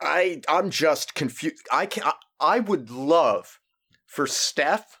I'm just confused. I would love for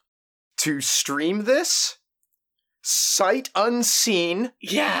Steph to stream this sight unseen.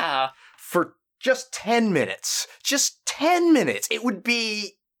 Yeah. For just 10 minutes. Just 10 minutes. It would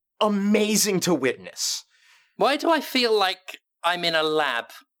be amazing to witness. Why do I feel like I'm in a lab?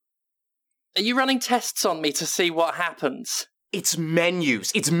 Are you running tests on me to see what happens? It's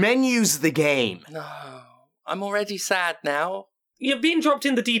menus. It's menus the game. No. I'm already sad now. You're being dropped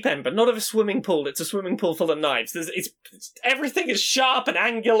in the deep end, but not of a swimming pool. It's a swimming pool full of knives. Everything is sharp and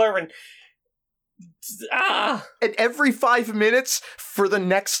angular and... And every 5 minutes, for the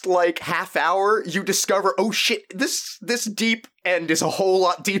next, half hour, you discover, oh shit, this deep end is a whole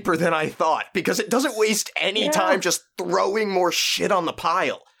lot deeper than I thought, because it doesn't waste any time just throwing more shit on the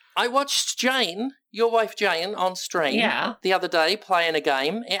pile. I watched Jane, your wife Jane, on stream the other day playing a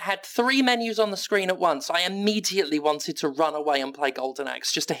game. It had 3 menus on the screen at once. I immediately wanted to run away and play Golden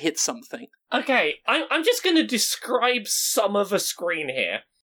Axe just to hit something. Okay, I'm just going to describe some of a screen here.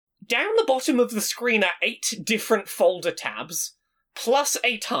 Down the bottom of the screen are 8 different folder tabs, plus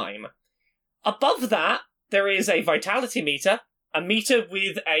a time. Above that, there is a vitality meter, a meter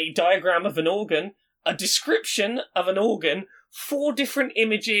with a diagram of an organ, a description of an organ, 4 different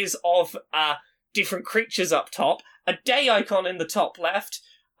images of different creatures up top, a day icon in the top left,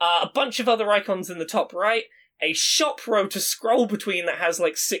 a bunch of other icons in the top right, a shop row to scroll between that has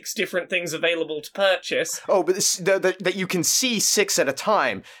 6 different things available to purchase. Oh, but that you can see 6 at a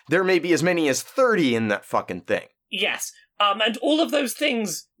time. There may be as many as 30 in that fucking thing. Yes. And all of those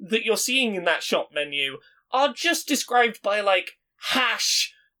things that you're seeing in that shop menu are just described by,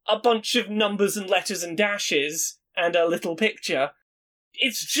 hash, a bunch of numbers and letters and dashes, and a little picture.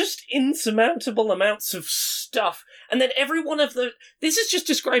 It's just insurmountable amounts of stuff. And then every one of this is just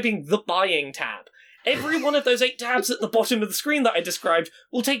describing the buying tab. Every one of those 8 tabs at the bottom of the screen that I described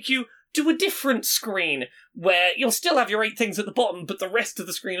will take you to a different screen, where you'll still have your 8 things at the bottom, but the rest of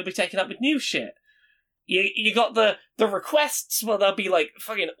the screen will be taken up with new shit. You got the requests where there'll be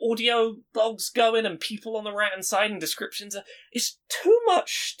fucking audio logs going and people on the right hand side and descriptions. It's too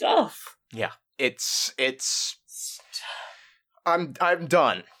much stuff. Yeah, it's. I'm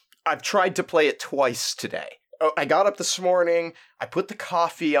done. I've tried to play it twice today. I got up this morning, I put the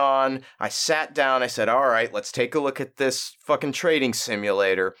coffee on, I sat down, I said, all right, let's take a look at this fucking trading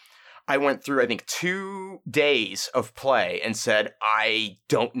simulator. I went through, I think, 2 days of play and said, I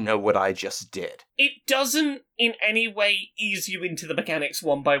don't know what I just did. It doesn't in any way ease you into the mechanics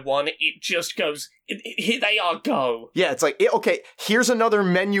one by one. It just goes, here they are, go. Yeah, it's like, okay, here's another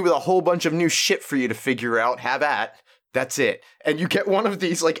menu with a whole bunch of new shit for you to figure out. Have at. That's it. And you get one of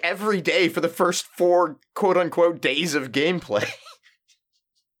these, like, every day for the first 4, quote-unquote, days of gameplay.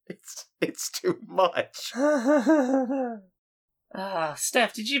 It's too much.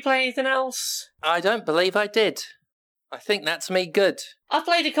 Steph, did you play anything else? I don't believe I did. I think that's me good. I've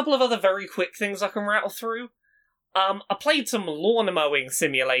played a couple of other very quick things I can rattle through. I played some lawn mowing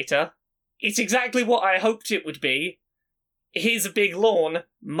simulator. It's exactly what I hoped it would be. Here's a big lawn,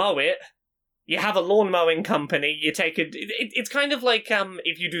 mow it. You have a lawn mowing company, you take it's kind of like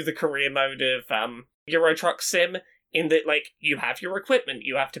if you do the career mode of Euro Truck Sim, in that, like, you have your equipment,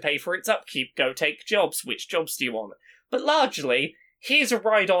 you have to pay for its upkeep, go take jobs, which jobs do you want? But largely, here's a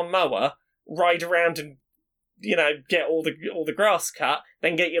ride-on mower, ride around and, you know, get all the grass cut,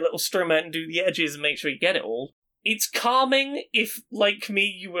 then get your little strimmer and do the edges and make sure you get it all. It's calming if, like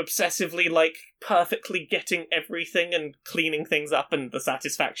me, you obsessively like perfectly getting everything and cleaning things up and the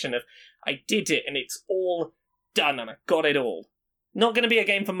satisfaction of, I did it and it's all done and I got it all. Not going to be a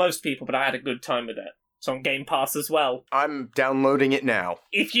game for most people, but I had a good time with it. It's on Game Pass as well. I'm downloading it now.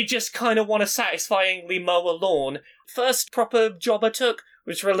 If you just kind of want to satisfyingly mow a lawn, first proper job I took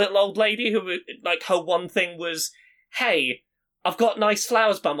was for a little old lady who, like, her one thing was, hey, I've got nice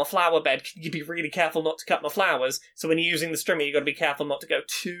flowers by my flower bed. Can you be really careful not to cut my flowers? So when you're using the strimmer, you've got to be careful not to go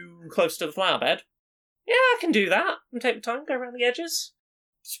too close to the flower bed. Yeah, I can do that. And take the time, go around the edges.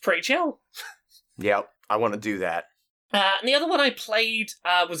 It's pretty chill. Yep, I want to do that. And the other one I played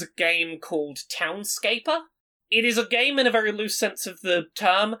was a game called Townscaper. It is a game in a very loose sense of the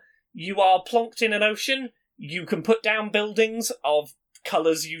term. You are plonked in an ocean. You can put down buildings of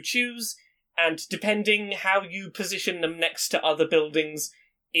colours you choose, and depending how you position them next to other buildings,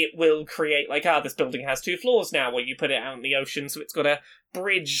 it will create, like, this building has 2 floors now, where you put it out in the ocean, so it's got a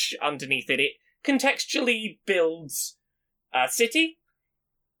bridge underneath it. It contextually builds a city.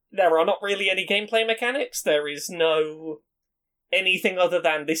 There are not really any gameplay mechanics. There is no anything other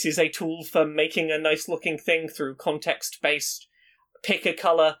than this is a tool for making a nice-looking thing through context-based, pick a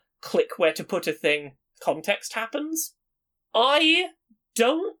colour, click where to put a thing, context happens. I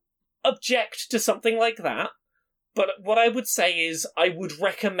don't object to something like that, but what I would say is I would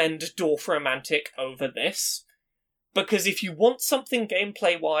recommend Dorfromantik over this, because if you want something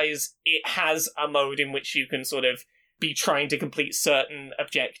gameplay-wise, it has a mode in which you can sort of be trying to complete certain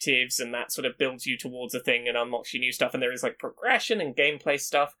objectives, and that sort of builds you towards a thing and unlocks you new stuff, and there is, like, progression and gameplay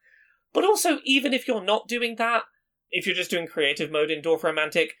stuff. But also, even if you're not doing that, if you're just doing creative mode in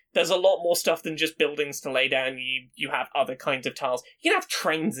Dorfromantik, there's a lot more stuff than just buildings to lay down. You have other kinds of tiles. You can have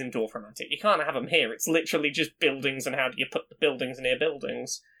trains in Dorfromantik. You can't have them here. It's literally just buildings, and how do you put the buildings near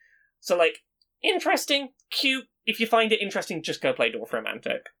buildings. So, like, interesting, cute. If you find it interesting, just go play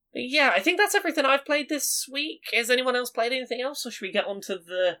Dorfromantik. Yeah, I think that's everything I've played this week. Has anyone else played anything else, or should we get on to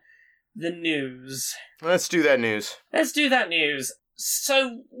the news? Let's do that news. Let's do that news.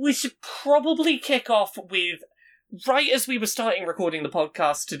 So, we should probably kick off with, right as we were starting recording the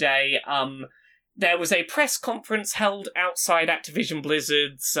podcast today, there was a press conference held outside Activision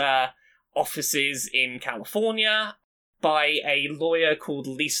Blizzard's offices in California by a lawyer called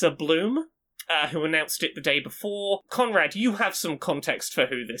Lisa Bloom, who announced it the day before. Conrad, you have some context for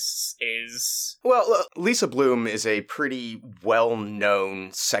who this is. Well, Lisa Bloom is a pretty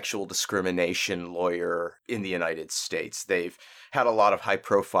well-known sexual discrimination lawyer in the United States. They've had a lot of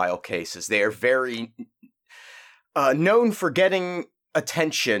high-profile cases. They are very known for getting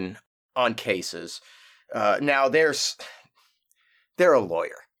attention on cases. Now, they're a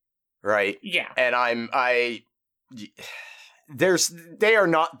lawyer, right? Yeah. And they are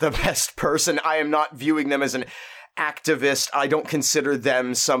not the best person. I am not viewing them as an activist. I don't consider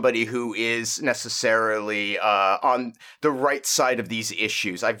them somebody who is necessarily on the right side of these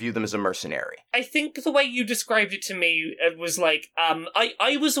issues. I view them as a mercenary. I think the way you described it to me was like,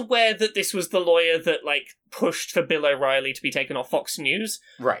 I was aware that this was the lawyer that, like, pushed for Bill O'Reilly to be taken off Fox News.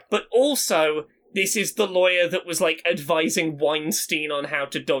 Right. But also, this is the lawyer that was, like, advising Weinstein on how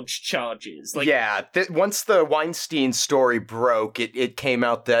to dodge charges. Like, yeah, once the Weinstein story broke, it came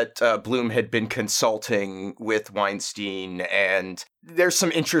out that Bloom had been consulting with Weinstein, and there's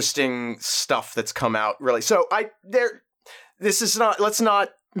some interesting stuff that's come out, really. So, let's not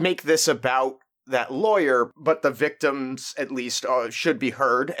make this about that lawyer, but the victims, at least, should be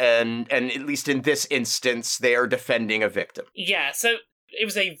heard, and at least in this instance, they are defending a victim. Yeah, so it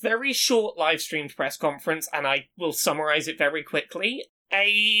was a very short live-streamed press conference, and I will summarize it very quickly.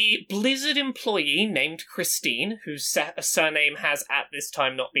 A Blizzard employee named Christine, whose surname has at this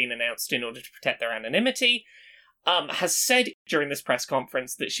time not been announced in order to protect their anonymity, has said during this press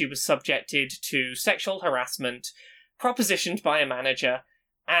conference that she was subjected to sexual harassment, propositioned by a manager,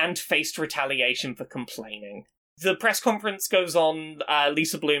 and faced retaliation for complaining. The press conference goes on.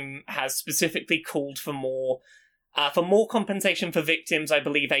 Lisa Bloom has specifically called for more compensation for victims. I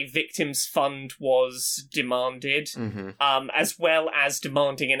believe a victims fund was demanded, as well as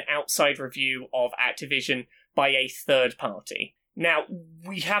demanding an outside review of Activision by a third party. Now,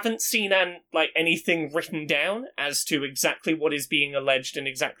 we haven't seen anything written down as to exactly what is being alleged and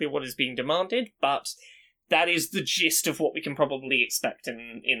exactly what is being demanded, but that is the gist of what we can probably expect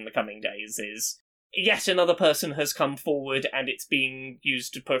in the coming days, is yet another person has come forward and it's being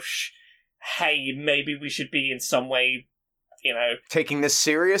used to push, hey, maybe we should be in some way, taking this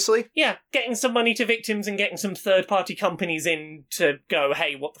seriously? Yeah, getting some money to victims and getting some third-party companies in to go,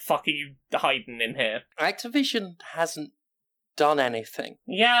 hey, what the fuck are you hiding in here? Activision hasn't done anything.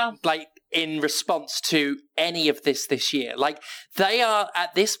 Yeah. In response to any of this year. They are,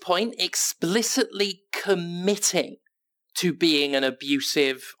 at this point, explicitly committing to being an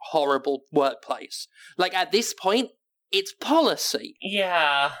abusive, horrible workplace. At this point, it's policy.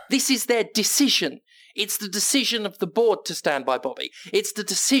 Yeah. This is their decision. It's the decision of the board to stand by Bobby. It's the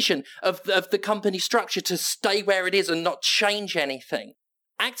decision of the company structure to stay where it is and not change anything.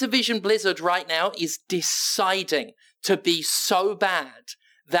 Activision Blizzard right now is deciding to be so bad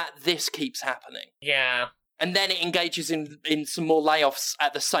that this keeps happening. Yeah. And then it engages in some more layoffs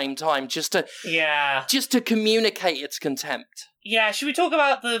at the same time, just to communicate its contempt. Yeah, should we talk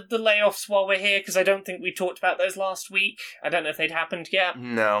about the layoffs while we're here? Because I don't think we talked about those last week. I don't know if they'd happened yet.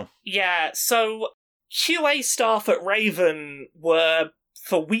 No. Yeah, so QA staff at Raven were,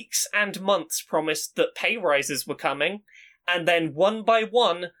 for weeks and months, promised that pay rises were coming, and then one by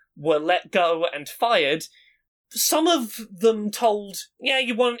one were let go and fired. Some of them told, yeah,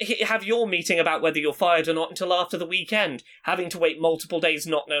 you won't have your meeting about whether you're fired or not until after the weekend, having to wait multiple days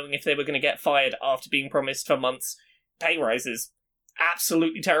not knowing if they were going to get fired after being promised for months pay rises.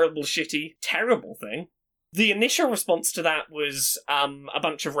 Absolutely terrible, shitty, terrible thing. The initial response to that was a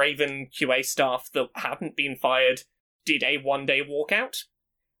bunch of Raven QA staff that hadn't been fired did a one-day walkout,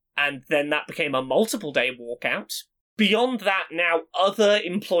 and then that became a multiple-day walkout. Beyond that, now other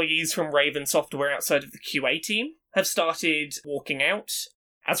employees from Raven Software outside of the QA team have started walking out.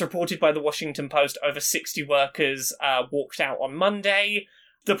 As reported by the Washington Post, over 60 workers walked out on Monday.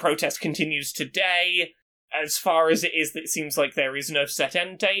 The protest continues today. As far as it is, it seems like there is no set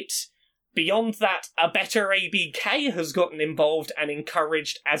end date. Beyond that, a better ABK has gotten involved and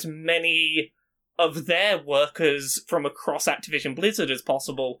encouraged as many of their workers from across Activision Blizzard as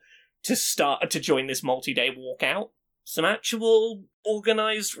possible to join this multi-day walkout. Some actual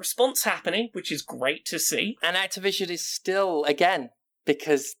organised response happening, which is great to see. And Activision is still, again,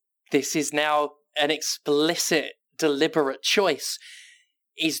 because this is now an explicit, deliberate choice,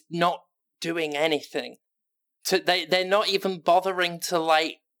 is not doing anything. They're not even bothering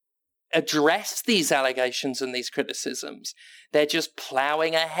to, address these allegations and these criticisms. They're just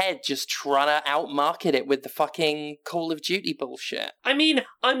ploughing ahead, just trying to outmarket it with the fucking Call of Duty bullshit. I mean,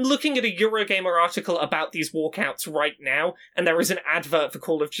 I'm looking at a Eurogamer article about these walkouts right now, and there is an advert for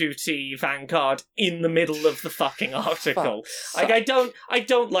Call of Duty Vanguard in the middle of the fucking article. I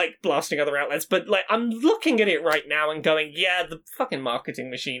don't like blasting other outlets, but I'm looking at it right now and going, yeah, the fucking marketing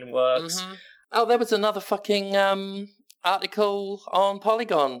machine works. Mm-hmm. Oh, there was another fucking article on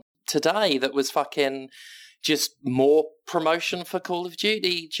Polygon today that was fucking just more promotion for Call of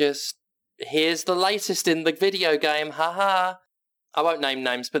Duty. Just, here's the latest in the video game, haha. I won't name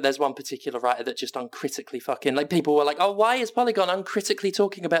names, but there's one particular writer that just uncritically fucking, people were like, oh, why is Polygon uncritically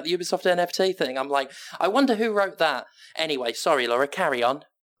talking about the Ubisoft NFT thing? I'm like, I wonder who wrote that. Anyway, sorry, Laura, carry on.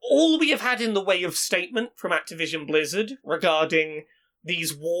 All we have had in the way of statement from Activision Blizzard regarding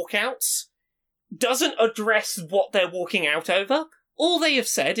these walkouts doesn't address what they're walking out over. All they have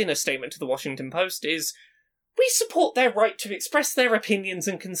said in a statement to the Washington Post is, we support their right to express their opinions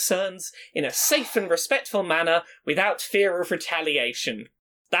and concerns in a safe and respectful manner without fear of retaliation.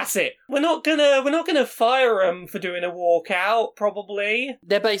 That's it. We're not gonna fire them for doing a walkout, probably.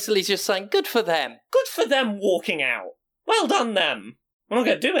 They're basically just saying, good for them. Good for them walking out. Well done, them. We're not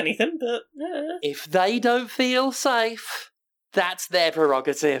gonna do anything, but... If they don't feel safe, that's their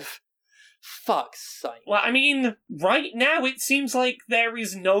prerogative. Fuck's sake. Well, I mean, right now it seems like there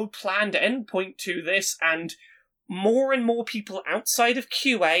is no planned endpoint to this, and and more people outside of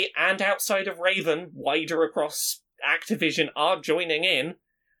QA and outside of Raven, wider across Activision, are joining in.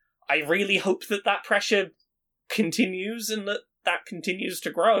 I really hope that pressure continues and that that continues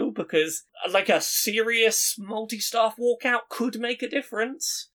to grow, because like a serious multi-staff walkout could make a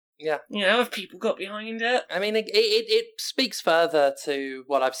difference. Yeah. You know, if people got behind it. I mean, it speaks further to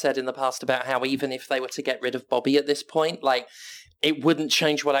what I've said in the past about how even if they were to get rid of Bobby at this point, like, it wouldn't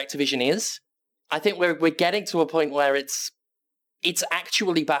change what Activision is. I think we're getting to a point where it's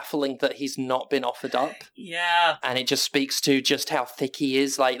actually baffling that he's not been offered up. Yeah. And it just speaks to just how thick he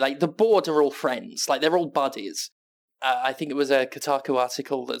is. Like the board are all friends. Like, they're all buddies. I think it was a Kotaku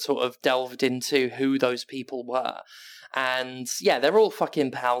article that sort of delved into who those people were. And yeah, they're all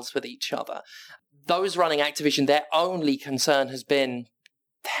fucking pals with each other. Those running Activision, their only concern has been,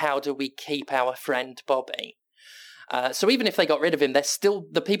 how do we keep our friend Bobby? So even if they got rid of him, they're still,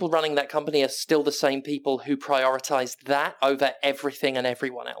 the people running that company are still the same people who prioritized that over everything and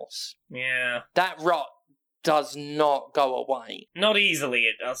everyone else. Yeah. That rot does not go away. Not easily,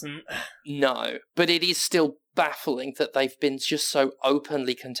 it doesn't. No, but it is still baffling that they've been just so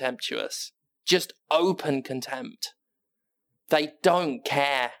openly contemptuous. Just open contempt. They don't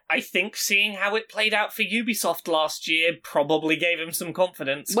care. I think seeing how it played out for Ubisoft last year probably gave him some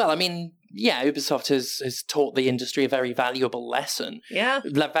confidence. Well, I mean, yeah, Ubisoft has taught the industry a very valuable lesson. Yeah.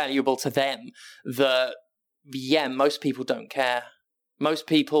 Valuable to them. That, yeah, most people don't care. Most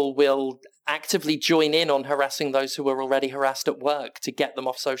people will actively join in on harassing those who are already harassed at work to get them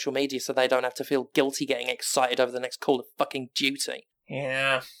off social media so they don't have to feel guilty getting excited over the next Call of fucking Duty.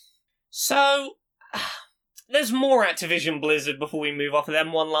 Yeah. So, there's more Activision Blizzard before we move off of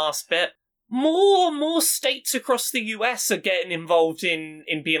them one last bit. More states across the US are getting involved in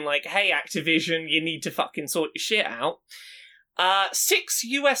being like, hey, Activision, you need to fucking sort your shit out. 6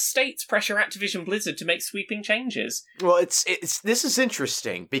 US states pressure Activision Blizzard to make sweeping changes. Well, this is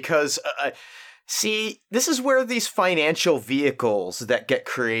interesting because, see, this is where these financial vehicles that get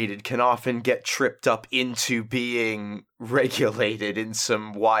created can often get tripped up into being regulated in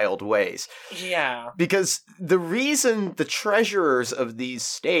some wild ways. Yeah. Because the reason the treasurers of these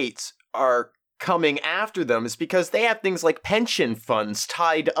states are coming after them is because they have things like pension funds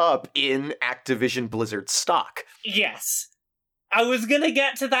tied up in Activision Blizzard stock. Yes. I was going to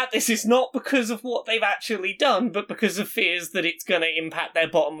get to that. This is not because of what they've actually done, but because of fears that it's going to impact their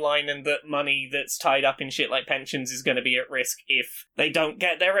bottom line and that money that's tied up in shit like pensions is going to be at risk if they don't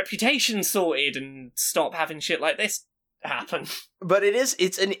get their reputation sorted and stop having shit like this happen. But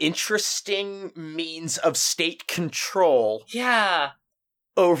it's an interesting means of state control. Yeah.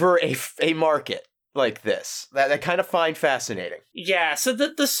 Over a market like this. That I kind of find fascinating. Yeah, so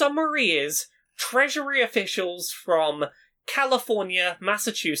the summary is Treasury officials from California,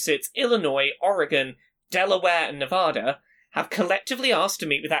 Massachusetts, Illinois, Oregon, Delaware, and Nevada have collectively asked to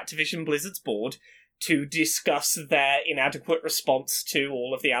meet with Activision Blizzard's board to discuss their inadequate response to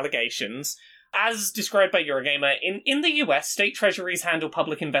all of the allegations. As described by Eurogamer, in the US, state treasuries handle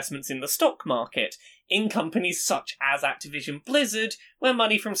public investments in the stock market, in companies such as Activision Blizzard, where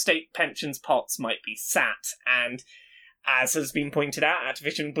money from state pensions pots might be sat, and as has been pointed out,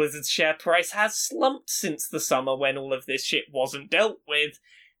 Activision Blizzard's share price has slumped since the summer when all of this shit wasn't dealt with,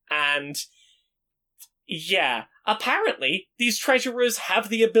 and yeah, apparently these treasurers have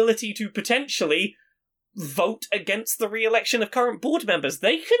the ability to potentially vote against the re-election of current board members.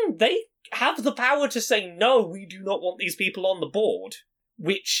 They have the power to say, no, we do not want these people on the board,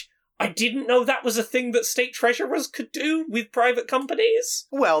 which I didn't know that was a thing that state treasurers could do with private companies.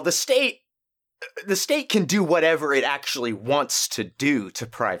 Well, the state can do whatever it actually wants to do to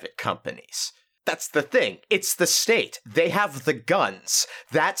private companies. That's the thing. It's the state. They have the guns.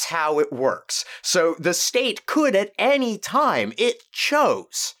 That's how it works. So the state could at any time it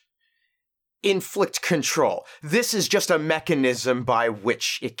chose inflict control. This is just a mechanism by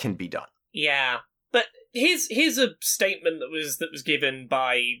which it can be done. Yeah. But here's a statement that was given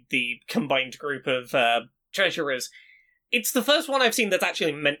by the combined group of treasurers. It's the first one I've seen that's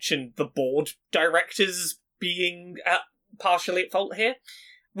actually mentioned the board directors being partially at fault here.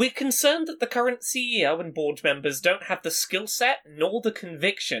 We're concerned that the current CEO and board members don't have the skill set nor the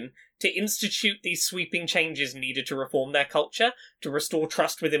conviction to institute these sweeping changes needed to reform their culture, to restore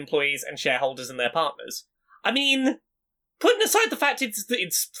trust with employees and shareholders and their partners. I mean, putting aside the fact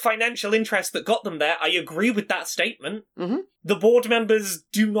it's financial interest that got them there, I agree with that statement. Mm-hmm. The board members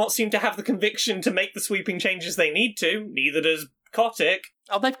do not seem to have the conviction to make the sweeping changes they need to, neither does Kotick.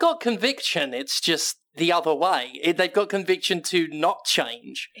 Oh, they've got conviction, it's just the other way. They've got conviction to not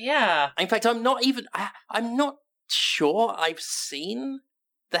change. Yeah. In fact, I'm not sure I've seen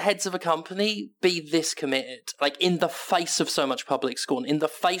the heads of a company be this committed, like in the face of so much public scorn, in the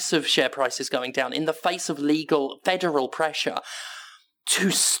face of share prices going down, in the face of legal federal pressure,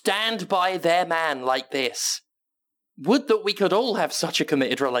 to stand by their man like this. Would that we could all have such a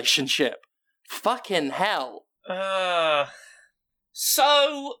committed relationship. Fucking hell.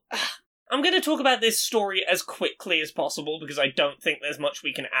 So, I'm going to talk about this story as quickly as possible because I don't think there's much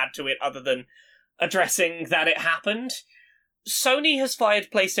we can add to it other than addressing that it happened. Sony has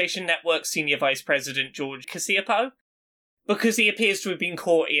fired PlayStation Network Senior Vice President George Cacioppo because he appears to have been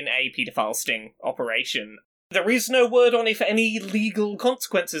caught in a paedophile sting operation. There is no word on if any legal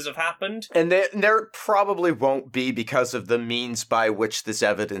consequences have happened. And there probably won't be because of the means by which this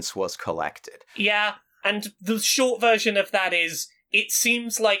evidence was collected. Yeah, and the short version of that is, it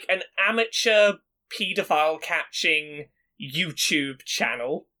seems like an amateur paedophile catching YouTube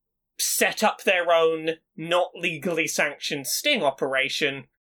channel set up their own not legally sanctioned sting operation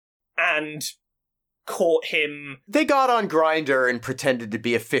and caught him. They got on Grindr and pretended to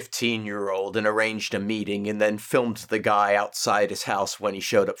be a 15-year-old and arranged a meeting and then filmed the guy outside his house when he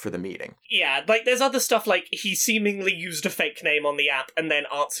showed up for the meeting. Yeah, like, there's other stuff like he seemingly used a fake name on the app and then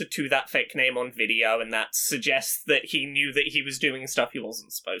answered to that fake name on video, and that suggests that he knew that he was doing stuff he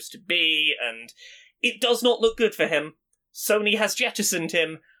wasn't supposed to be, and it does not look good for him. Sony has jettisoned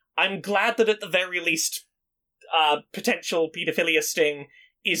him. I'm glad that at the very least, potential paedophilia sting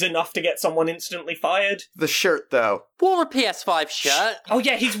is enough to get someone instantly fired. The shirt, though. Wore a PS5 shirt. Oh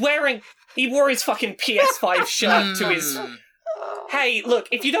yeah, he wore his fucking PS5 shirt to his... Hey, look,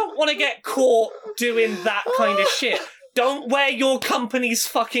 if you don't want to get caught doing that kind of shit, don't wear your company's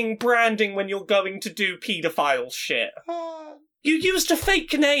fucking branding when you're going to do paedophile shit. You used a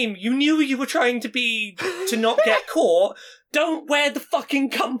fake name. You knew you were trying to not get caught. Don't wear the fucking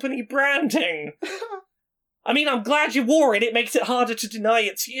company branding. I mean, I'm glad you wore it. It makes it harder to deny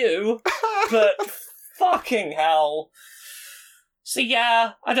it's you. But fucking hell. So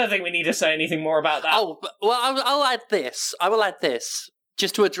yeah, I don't think we need to say anything more about that. Oh, well, I'll add this. I will add this,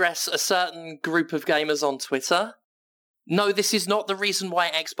 just to address a certain group of gamers on Twitter. No, this is not the reason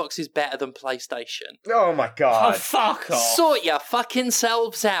why Xbox is better than PlayStation. Oh my god. Oh, fuck off. Sort your fucking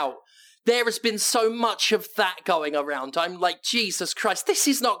selves out. There has been so much of that going around. I'm like, Jesus Christ, this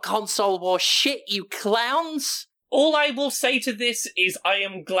is not console war shit, you clowns. All I will say to this is I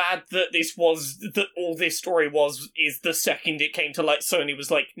am glad that all this story is the second it came to light, Sony was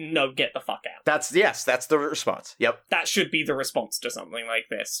like, no, get the fuck out. That's the response. Yep. That should be the response to something like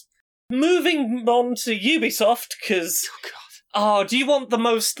this. Moving on to Ubisoft, because... Oh, do you want the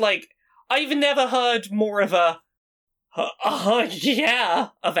most, like... I've never heard more of a...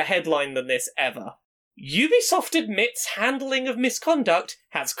 of a headline than this ever. Ubisoft admits handling of misconduct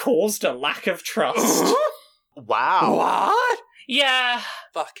has caused a lack of trust. Wow. What? Yeah.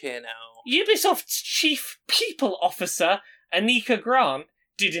 Fucking hell. Ubisoft's chief people officer, Anika Grant,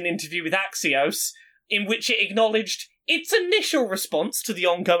 did an interview with Axios in which it acknowledged its initial response to the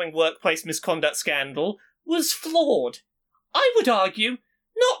ongoing workplace misconduct scandal was flawed. I would argue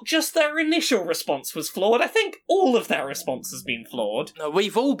not just their initial response was flawed, I think all of their response has been flawed. No,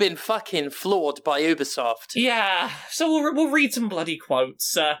 we've all been fucking flawed by Ubisoft. Yeah, so we'll read some bloody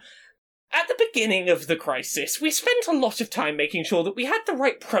quotes. At the beginning of the crisis, we spent a lot of time making sure that we had the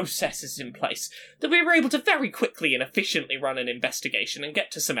right processes in place, that we were able to very quickly and efficiently run an investigation and get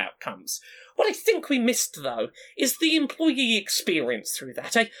to some outcomes. What I think we missed, though, is the employee experience through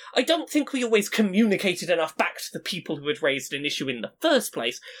that. I don't think we always communicated enough back to the people who had raised an issue in the first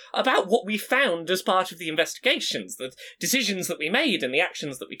place about what we found as part of the investigations, the decisions that we made and the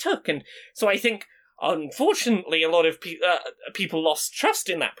actions that we took. And so I think, unfortunately, a lot of people lost trust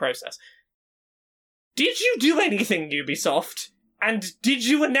in that process. Did you do anything, Ubisoft? And did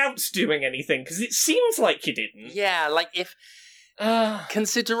you announce doing anything? Because it seems like you didn't. Yeah, like if...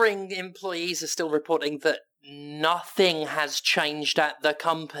 considering employees are still reporting that nothing has changed at the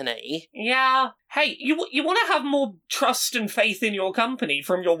company... Yeah. Hey, you want to have more trust and faith in your company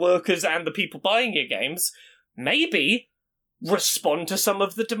from your workers and the people buying your games, maybe respond to some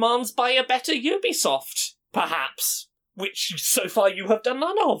of the demands by a better Ubisoft, perhaps, which so far you have done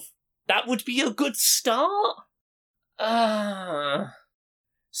none of. That would be a good start.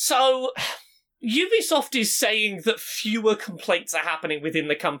 So, Ubisoft is saying that fewer complaints are happening within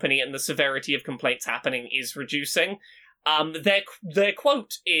the company and the severity of complaints happening is reducing. Their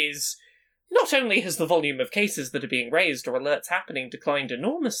quote is, not only has the volume of cases that are being raised or alerts happening declined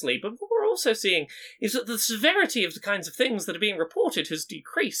enormously, but what we're also seeing is that the severity of the kinds of things that are being reported has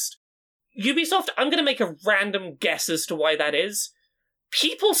decreased. Ubisoft, I'm going to make a random guess as to why that is.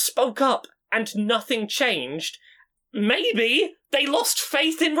 People spoke up and nothing changed. Maybe they lost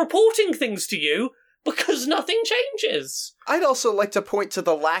faith in reporting things to you because nothing changes. I'd also like to point to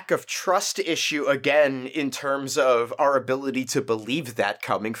the lack of trust issue again in terms of our ability to believe that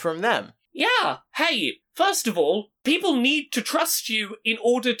coming from them. Yeah, hey, first of all, people need to trust you in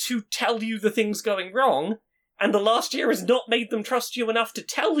order to tell you the things going wrong, and the last year has not made them trust you enough to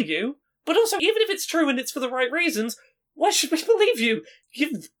tell you. But also, even if it's true and it's for the right reasons, why should we believe you?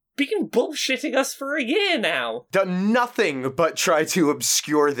 You've been bullshitting us for a year now. Done nothing but try to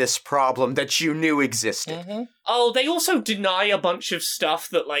obscure this problem that you knew existed. Mm-hmm. Oh, they also deny a bunch of stuff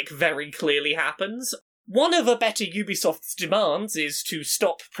that, very clearly happens. One of a better Ubisoft's demands is to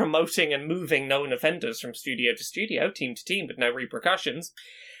stop promoting and moving known offenders from studio to studio, team to team, with no repercussions.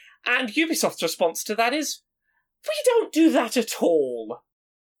 And Ubisoft's response to that is, we don't do that at all.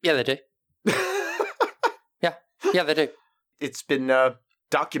 Yeah, they do. Yeah, they do. It's been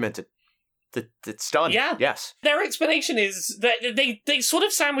documented. It's done. Yeah. Yes. Their explanation is that they sort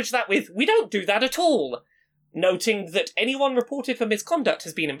of sandwich that with, we don't do that at all, noting that anyone reported for misconduct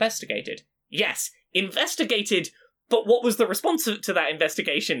has been investigated. Yes, investigated, but what was the response to that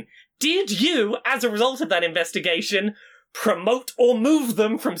investigation? Did you, as a result of that investigation, promote or move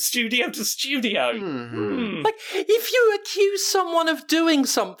them from studio to studio? Mm-hmm. Like, if you accuse someone of doing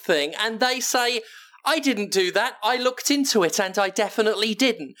something and they say, I didn't do that, I looked into it and I definitely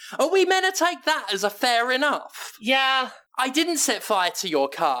didn't, are we meant to take that as a fair enough? Yeah. I didn't set fire to your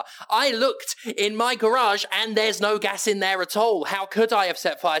car. I looked in my garage and there's no gas in there at all. How could I have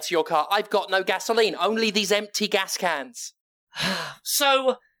set fire to your car? I've got no gasoline, only these empty gas cans.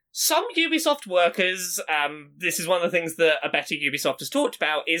 So, some Ubisoft workers, this is one of the things that a better Ubisoft has talked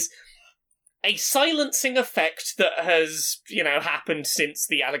about, is a silencing effect that has, happened since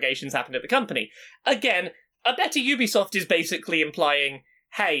the allegations happened at the company. Again, a better Ubisoft is basically implying,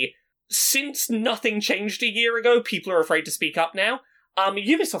 hey, since nothing changed a year ago, people are afraid to speak up now.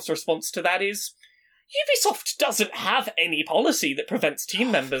 Ubisoft's response to that is, Ubisoft doesn't have any policy that prevents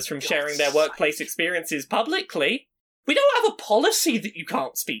team members from sharing their workplace experiences publicly. We don't have a policy that you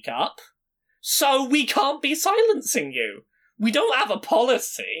can't speak up, so we can't be silencing you. We don't have a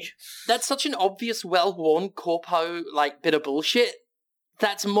policy. That's such an obvious, well-worn corpo, bit of bullshit.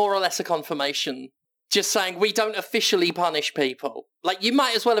 That's more or less a confirmation. Just saying, we don't officially punish people. You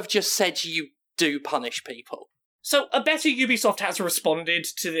might as well have just said you do punish people. So, a better Ubisoft has responded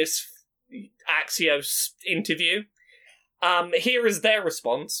to this Axios interview. Here is their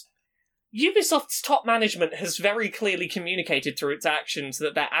response. Ubisoft's top management has very clearly communicated through its actions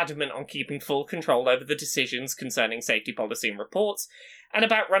that they're adamant on keeping full control over the decisions concerning safety policy and reports, and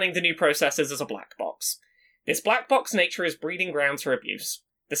about running the new processes as a black box. This black box nature is breeding grounds for abuse.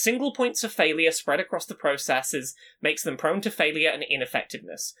 The single points of failure spread across the processes makes them prone to failure and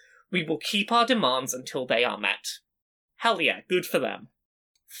ineffectiveness. We will keep our demands until they are met. Hell yeah, good for them.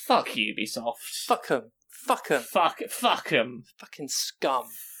 Fuck Ubisoft. Fuck them. Fuck them. Fuck them. Fucking scum.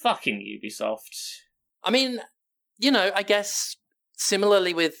 Fucking Ubisoft. I mean, I guess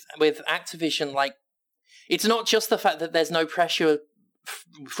similarly with Activision, it's not just the fact that there's no pressure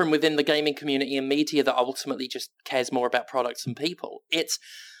from within the gaming community and media that ultimately just cares more about products and people.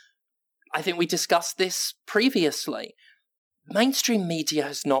 I think we discussed this previously. Mainstream media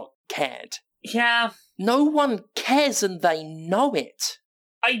has not cared. Yeah. No one cares and they know it.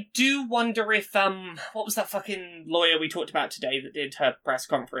 I do wonder if, what was that fucking lawyer we talked about today that did her press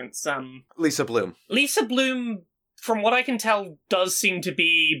conference? Lisa Bloom. Lisa Bloom, from what I can tell, does seem to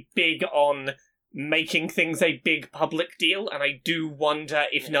be big on making things a big public deal, and I do wonder,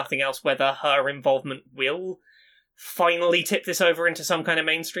 if nothing else, whether her involvement will finally tip this over into some kind of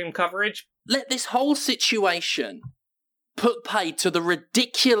mainstream coverage. Let this whole situation put paid to the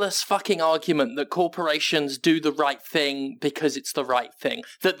ridiculous fucking argument that corporations do the right thing because it's the right thing,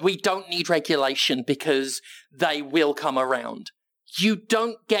 that we don't need regulation because they will come around. You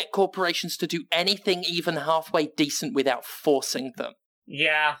don't get corporations to do anything even halfway decent without forcing them.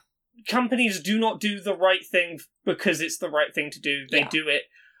 Yeah. Companies do not do the right thing because it's the right thing to do. They do it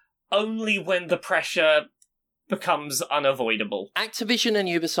only when the pressure becomes unavoidable. Activision and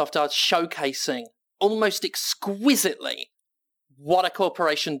Ubisoft are showcasing almost exquisitely what a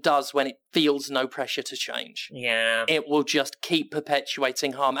corporation does when it feels no pressure to change. Yeah. It will just keep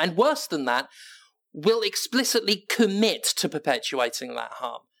perpetuating harm. And worse than that, will explicitly commit to perpetuating that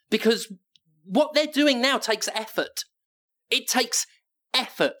harm. Because what they're doing now takes effort. It takes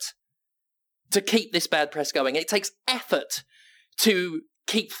effort to keep this bad press going. It takes effort to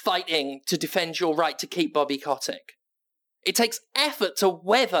keep fighting to defend your right to keep Bobby Kotick. It takes effort to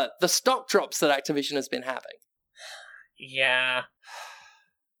weather the stock drops that Activision has been having. Yeah.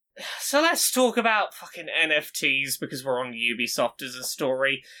 So let's talk about fucking NFTs, because we're on Ubisoft as a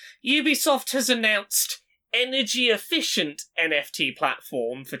story. Ubisoft has announced energy-efficient NFT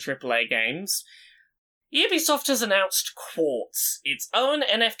platform for AAA games. Ubisoft has announced Quartz, its own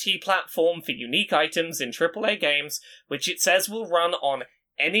NFT platform for unique items in AAA games, which it says will run on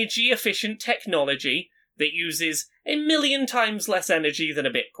energy-efficient technology that uses 1,000,000 times less energy than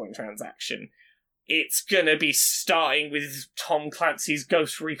a Bitcoin transaction. It's gonna be starting with Tom Clancy's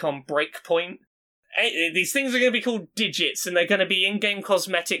Ghost Recon Breakpoint. These things are gonna be called digits, and they're gonna be in-game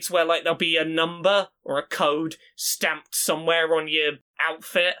cosmetics where, like, there'll be a number or a code stamped somewhere on your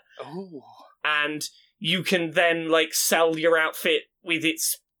outfit. Oh. And you can then, like, sell your outfit with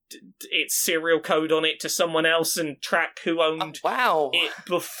its serial code on it to someone else and track who owned it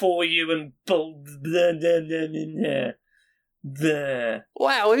before you and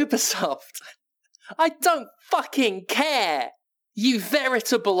Wow, Ubisoft. I don't fucking care. You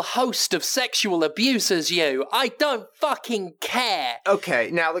veritable host of sexual abusers, you. I don't fucking care. Okay,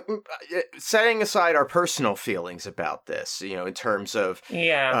 now, setting aside our personal feelings about this, in terms of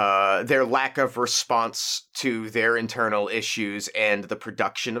their lack of response to their internal issues and the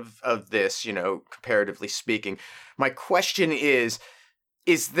production of this, comparatively speaking, my question is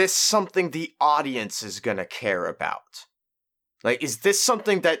this something the audience is gonna care about? Like, is this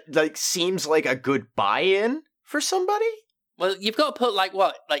something that, like, seems like a good buy-in for somebody? Well, you've got to put,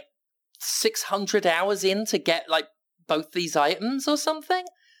 600 hours in to get, both these items or something?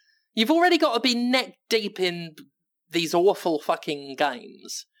 You've already got to be neck deep in these awful fucking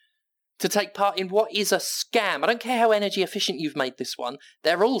games to take part in what is a scam. I don't care how energy efficient you've made this one.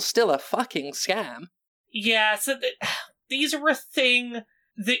 They're all still a fucking scam. Yeah, so these are a thing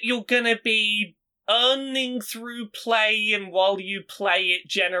that you're gonna be earning through play, and while you play, it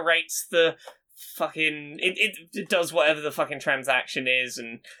generates the fucking... It does whatever the fucking transaction is,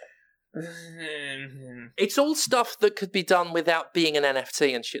 and... It's all stuff that could be done without being an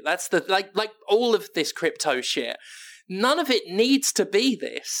NFT and shit. That's the... Like all of this crypto shit. None of it needs to be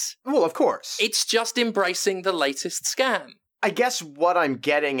this. Well, of course. It's just embracing the latest scam. I guess what I'm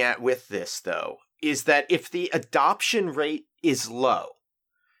getting at with this, though, is that if the adoption rate is low,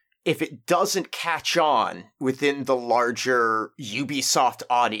 if it doesn't catch on within the larger Ubisoft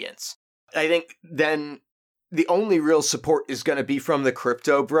audience, I think then the only real support is going to be from the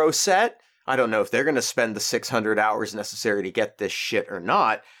Crypto Bro set. I don't know if they're going to spend the 600 hours necessary to get this shit or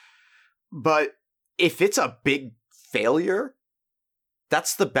not, but if it's a big failure,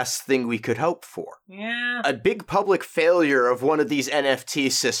 that's the best thing we could hope for. Yeah. A big public failure of one of these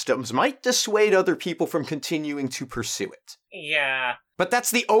NFT systems might dissuade other people from continuing to pursue it. Yeah. But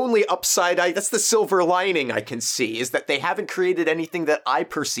that's the only upside, that's the silver lining I can see, is that they haven't created anything that I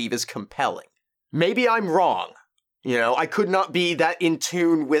perceive as compelling. Maybe I'm wrong. I could not be that in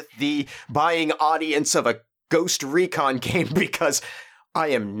tune with the buying audience of a Ghost Recon game because I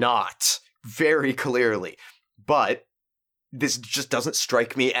am not, very clearly. But this just doesn't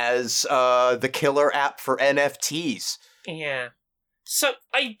strike me as the killer app for NFTs. Yeah. So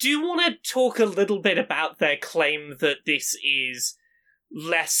I do want to talk a little bit about their claim that this is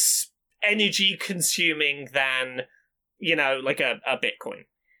less energy consuming than, a Bitcoin.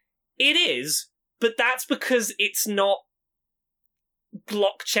 It is, but that's because it's not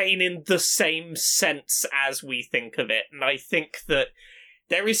blockchain in the same sense as we think of it. And I think that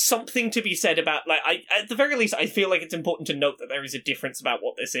there is something to be said about, at the very least, I feel like it's important to note that there is a difference about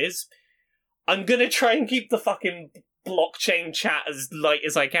what this is. I'm gonna try and keep the fucking blockchain chat as light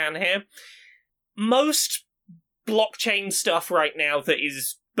as I can here. Most blockchain stuff right now that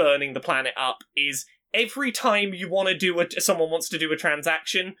is burning the planet up is every time you want to do someone wants to do a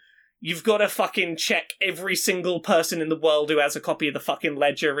transaction, you've got to fucking check every single person in the world who has a copy of the fucking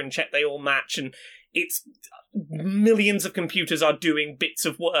ledger and check they all match, and it's millions of computers are doing bits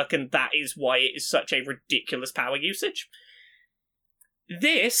of work, and that is why it is such a ridiculous power usage.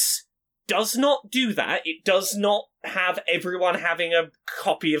 This does not do that. It does not have everyone having a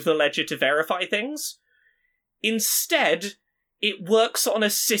copy of the ledger to verify things. Instead, it works on a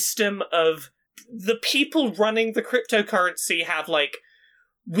system of the people running the cryptocurrency have,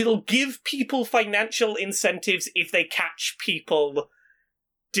 will give people financial incentives if they catch people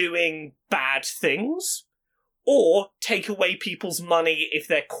doing bad things, or take away people's money if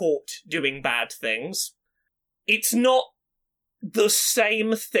they're caught doing bad things. It's not the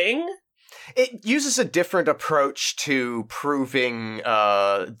same thing. It uses a different approach to proving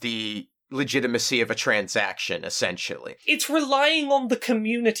the legitimacy of a transaction, essentially. It's relying on the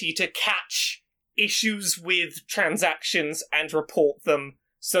community to catch issues with transactions and report them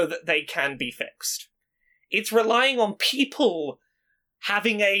so that they can be fixed. It's relying on people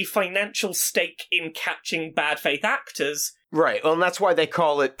having a financial stake in catching bad faith actors. Right, well, and that's why they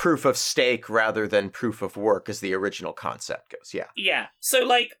call it proof of stake rather than proof of work, as the original concept goes, yeah. Yeah, so,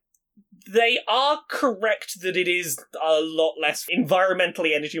 They are correct that it is a lot less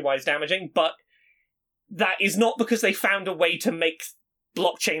environmentally energy-wise damaging, but that is not because they found a way to make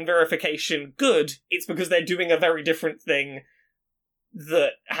blockchain verification good. It's because they're doing a very different thing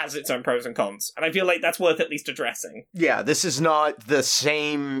that has its own pros and cons. And I feel like that's worth at least addressing. Yeah, this is not the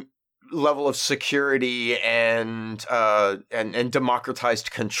same level of security and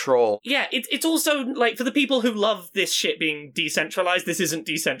democratized control. Yeah, it's also, like, for the people who love this shit being decentralized, this isn't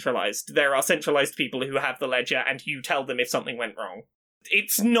decentralized. There are centralized people who have the ledger, and you tell them if something went wrong.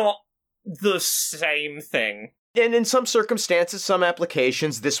 It's not the same thing. And in some circumstances, some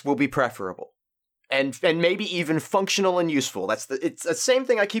applications, this will be preferable. And maybe even functional and useful. It's the same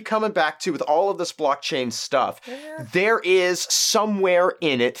thing I keep coming back to with all of this blockchain stuff. Yeah. There is somewhere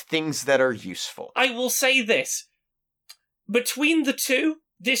in it things that are useful. I will say this. Between the two,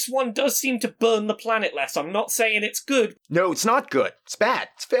 this one does seem to burn the planet less. I'm not saying it's good. No, it's not good. It's bad.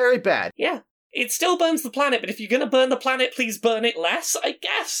 It's very bad. Yeah. It still burns the planet, but if you're going to burn the planet, please burn it less, I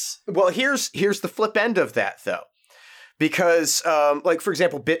guess. Well, here's the flip end of that, though. Because, like, for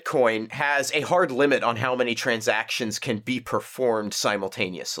example, Bitcoin has a hard limit on how many transactions can be performed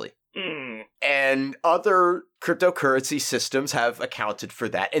simultaneously. And other cryptocurrency systems have accounted for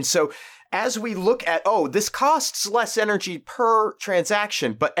that. And so as we look at, this costs less energy per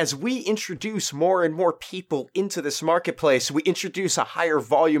transaction, but as we introduce more and more people into this marketplace, we introduce a higher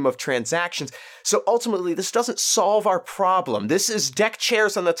volume of transactions. So ultimately, this doesn't solve our problem. This is deck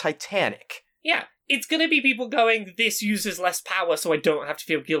chairs on the Titanic. Yeah. It's going to be people going, this uses less power, so I don't have to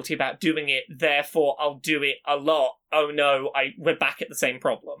feel guilty about doing it, therefore I'll do it a lot. Oh no, we're back at the same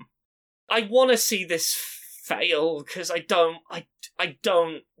problem. I want to see this fail, because I don't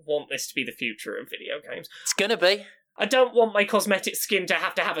want this to be the future of video games. It's gonna be. I don't want my cosmetic skin to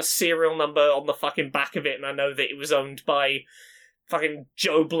have a serial number on the fucking back of it, and I know that it was owned by fucking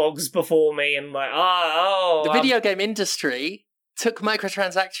Joe Blogs before me, and like, The video game industry took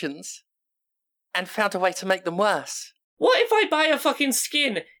microtransactions and found a way to make them worse. What if I buy a fucking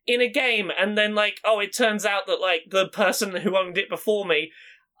skin in a game and then, like, it turns out that, like, the person who owned it before me,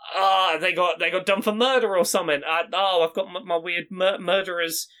 they got done for murder or something. I've got my weird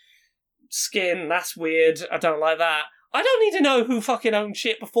murderer's skin. That's weird. I don't like that. I don't need to know who fucking owned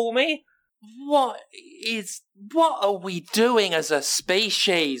shit before me. What are we doing as a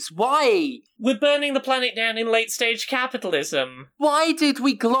species? Why? We're burning the planet down in late-stage capitalism. Why did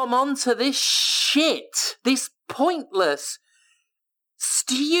we glom onto this shit? This pointless,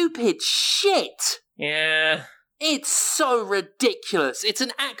 stupid shit? Yeah. It's so ridiculous. It's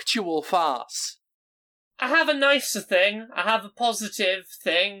an actual farce. I have a nicer thing. I have a positive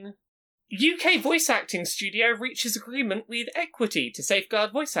thing. UK voice acting studio reaches agreement with Equity to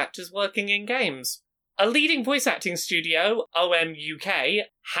safeguard voice actors working in games. A leading voice acting studio, OM UK,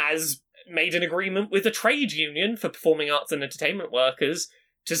 has made an agreement with a trade union for performing arts and entertainment workers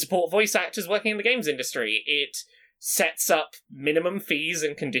to support voice actors working in the games industry. It sets up minimum fees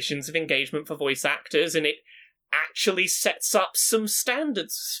and conditions of engagement for voice actors, and it actually sets up some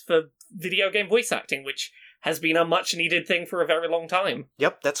standards for video game voice acting, which has been a much-needed thing for a very long time.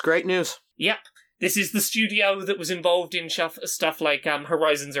 Yep, that's great news. Yep. This is the studio that was involved in stuff like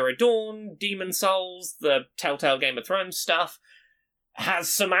Horizon Zero Dawn, Demon Souls, the Telltale Game of Thrones stuff, has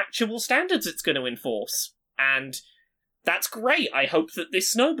some actual standards it's going to enforce. And that's great. I hope that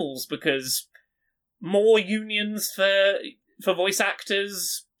this snowballs, because more unions for voice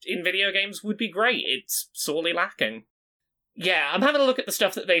actors in video games would be great. It's sorely lacking. Yeah, I'm having a look at the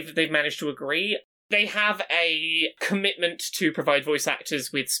stuff that they've managed to agree. They have a commitment to provide voice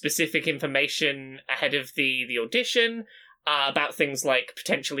actors with specific information ahead of the audition about things like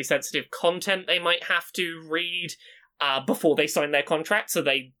potentially sensitive content they might have to read before they sign their contract, so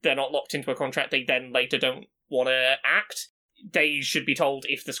they're not locked into a contract they then later don't want to act. They should be told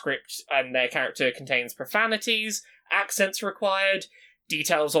if the script and their character contains profanities, accents required,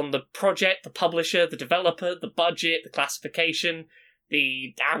 details on the project, the publisher, the developer, the budget, the classification,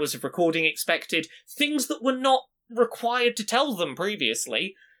 the hours of recording expected, things that were not required to tell them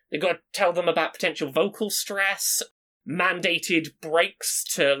previously. They've got to tell them about potential vocal stress, mandated breaks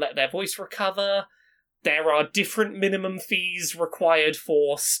to let their voice recover. There are different minimum fees required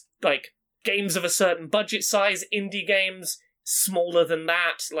for, like, games of a certain budget size, indie games, smaller than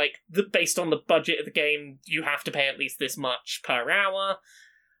that. Like, based on the budget of the game, you have to pay at least this much per hour.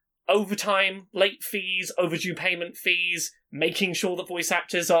 Overtime, late fees, overdue payment fees, making sure that voice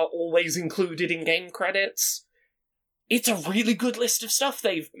actors are always included in game credits. It's a really good list of stuff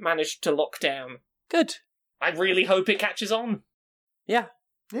they've managed to lock down. Good. I really hope it catches on. Yeah.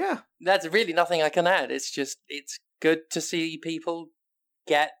 Yeah. That's really nothing I can add. It's good to see people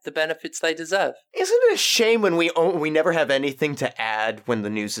get the benefits they deserve. Isn't it a shame when we never have anything to add when the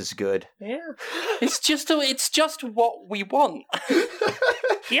news is good? Yeah. It's just what we want.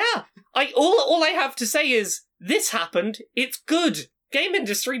 Yeah. All I have to say is, this happened, it's good. Game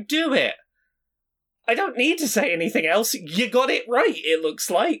industry, do it. I don't need to say anything else. You got it right, it looks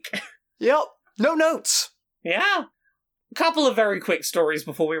like. Yep. No notes. Yeah. Couple of very quick stories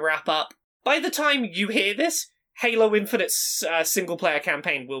before we wrap up. By the time you hear this, Halo Infinite's single-player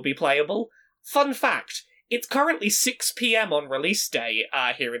campaign will be playable. Fun fact, it's currently 6 p.m. on release day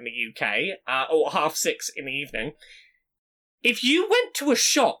here in the UK, or 6:30 in the evening. If I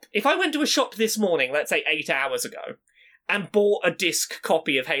went to a shop this morning, let's say 8 hours ago, and bought a disc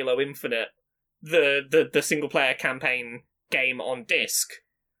copy of Halo Infinite, the single-player campaign game on disc,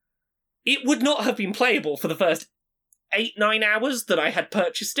 it would not have been playable for the first 8-9 hours that I had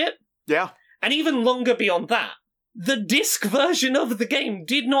purchased it. Yeah. And even longer beyond that. The disc version of the game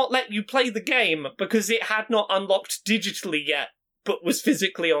did not let you play the game because it had not unlocked digitally yet, but was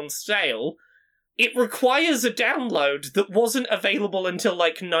physically on sale. It requires a download that wasn't available until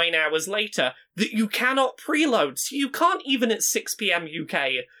 9 hours later that you cannot preload. So you can't even at 6 p.m. UK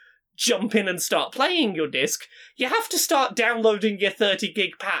jump in and start playing your disc. You have to start downloading your 30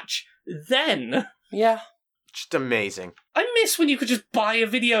 gig patch then. Yeah. Just amazing. I miss when you could just buy a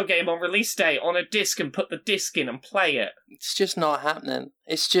video game on release day on a disc and put the disc in and play it. It's just not happening.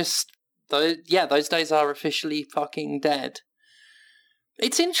 It's just, those days are officially fucking dead.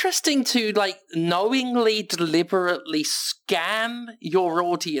 It's interesting to, knowingly, deliberately scam your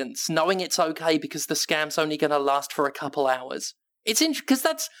audience, knowing it's okay because the scam's only going to last for a couple hours. It's interesting,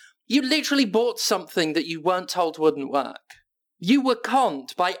 because you literally bought something that you weren't told wouldn't work. You were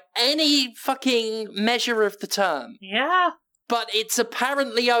conned by any fucking measure of the term. Yeah. But it's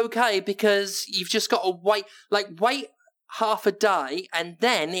apparently okay because you've just got to wait half a day and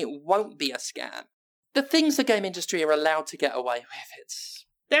then it won't be a scam. The things the game industry are allowed to get away with,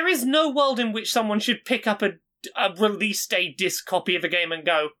 There is no world in which someone should pick up a release day disc copy of a game and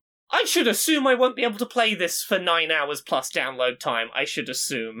go, I should assume I won't be able to play this for 9 hours plus download time, I should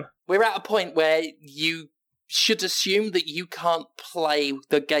assume. We're at a point where you should assume that you can't play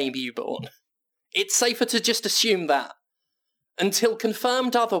the game you bought. It's safer to just assume that. Until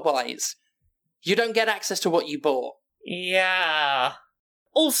confirmed otherwise, you don't get access to what you bought. Yeah.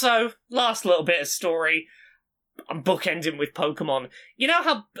 Also, last little bit of story. I'm bookending with Pokemon. You know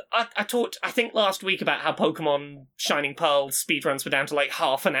how I talked, I think last week, about how Pokemon Shining Pearl speedruns were down to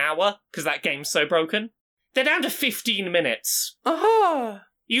half an hour because that game's so broken? They're down to 15 minutes. Aha!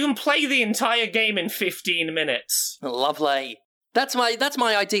 You can play the entire game in 15 minutes. Lovely. That's my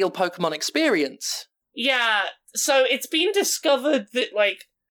ideal Pokemon experience. Yeah, so it's been discovered that,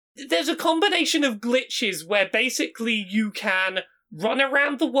 there's a combination of glitches where basically you can run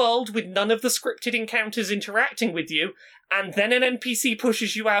around the world with none of the scripted encounters interacting with you, and then an NPC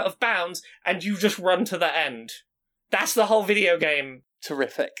pushes you out of bounds, and you just run to the end. That's the whole video game.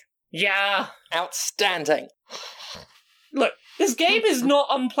 Terrific. Yeah. Outstanding. Look, this game is not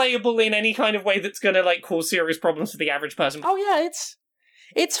unplayable in any kind of way that's gonna, cause serious problems for the average person. Oh yeah,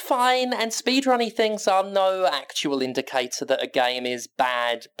 it's fine, and speedrunny things are no actual indicator that a game is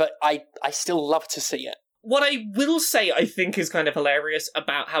bad, but I still love to see it. What I will say, I think, is kind of hilarious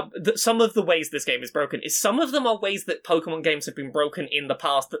about how some of the ways this game is broken is some of them are ways that Pokemon games have been broken in the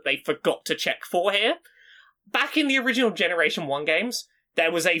past that they forgot to check for here. Back in the original Generation 1 games,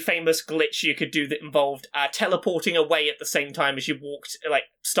 there was a famous glitch you could do that involved teleporting away at the same time as you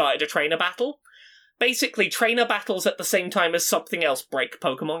started a trainer battle. Basically, trainer battles at the same time as something else break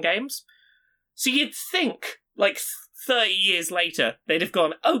Pokemon games. So you'd think, 30 years later, they'd have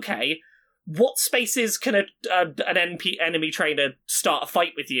gone, okay, what spaces can an enemy trainer start a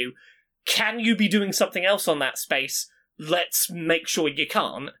fight with you? Can you be doing something else on that space? Let's make sure you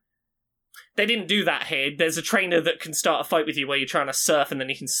can't. They didn't do that here. There's a trainer that can start a fight with you where you're trying to surf, and then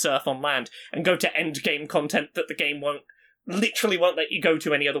you can surf on land and go to end game content that the game won't let you go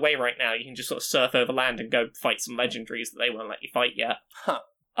to any other way right now. You can just sort of surf over land and go fight some legendaries that they won't let you fight yet. Huh.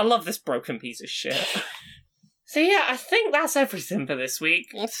 I love this broken piece of shit. So yeah, I think that's everything for this week.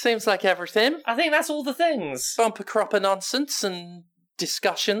 It seems like everything. I think that's all the things. Bumper crop of nonsense and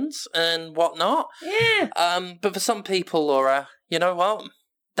discussions and whatnot. Yeah. But for some people, Laura, you know what?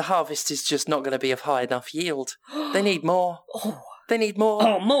 The harvest is just not going to be of high enough yield. They need more. Oh. They need more.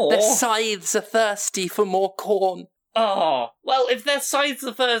 Oh, more? Their scythes are thirsty for more corn. Oh, well, if their scythes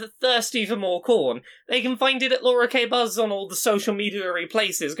are thirsty for more corn, they can find it at Laura K. Buzz on all the social media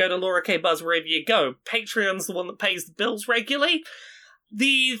places. Go to Laura K. Buzz wherever you go. Patreon's the one that pays the bills regularly.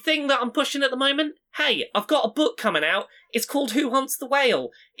 The thing that I'm pushing at the moment, hey, I've got a book coming out. It's called Who Hunts the Whale.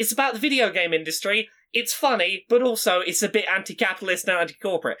 It's about the video game industry. It's funny, but also it's a bit anti-capitalist and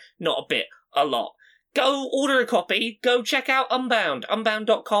anti-corporate. Not a bit, a lot. Go order a copy. Go check out Unbound.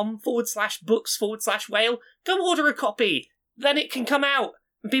 Unbound.com/books/whale. Go order a copy. Then it can come out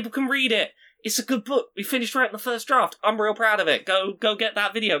and people can read it. It's a good book. We finished writing the first draft. I'm real proud of it. Go get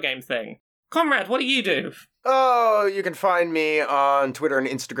that video game thing. Conrad, what do you do? Oh, you can find me on Twitter and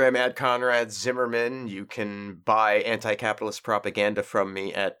Instagram at Conrad Zimmerman. You can buy anti-capitalist propaganda from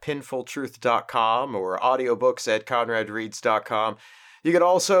me at pinfultruth.com or audiobooks at conradreads.com. You can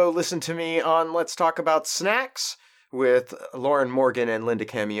also listen to me on Let's Talk About Snacks with Lauren Morgan and Linda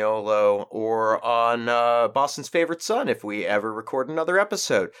Camiolo, or on Boston's Favorite Son if we ever record another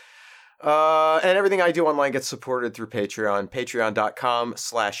episode. And everything I do online gets supported through Patreon,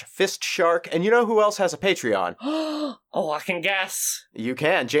 patreon.com/fistshark. And you know who else has a Patreon? Oh, I can guess. You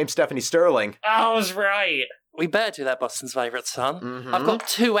can. James Stephanie Sterling. I was right. We better do that, Boston's Favourite Son. Mm-hmm. I've got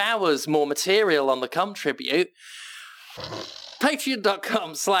 2 hours more material on the Cum Tribute.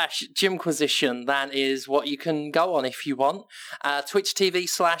 Patreon.com/Jimquisition. That is what you can go on if you want. Twitch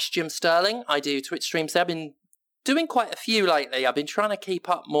TV/Jim Sterling. I do Twitch streams there. I've been doing quite a few lately. I've been trying to keep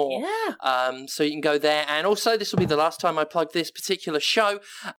up more. Yeah. So you can go there. And also, this will be the last time I plug this particular show.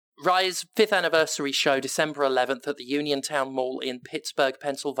 Rise 5th anniversary show, December 11th at the Uniontown Mall in Pittsburgh,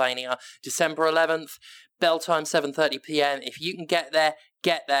 Pennsylvania. December 11th, bell time 7:30 p.m. If you can get there,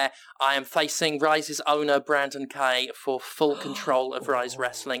 get there. I am facing Rise's owner, Brandon Kay, for full control of Rise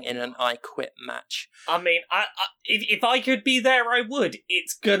Wrestling in an I Quit match. I mean, if I could be there, I would.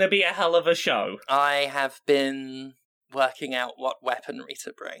 It's gonna be a hell of a show. I have been working out what weaponry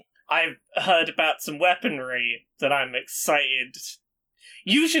to bring. I've heard about some weaponry that I'm excited.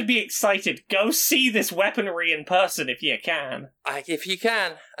 You should be excited. Go see this weaponry in person if you can. If you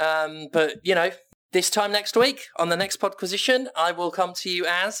can. But, you know, this time next week, on the next Podquisition, I will come to you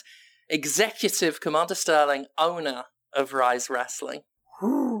as Executive Commander Sterling, owner of Rise Wrestling.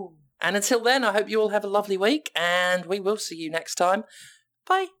 Whew. And until then, I hope you all have a lovely week, and we will see you next time.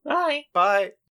 Bye. Bye. Bye.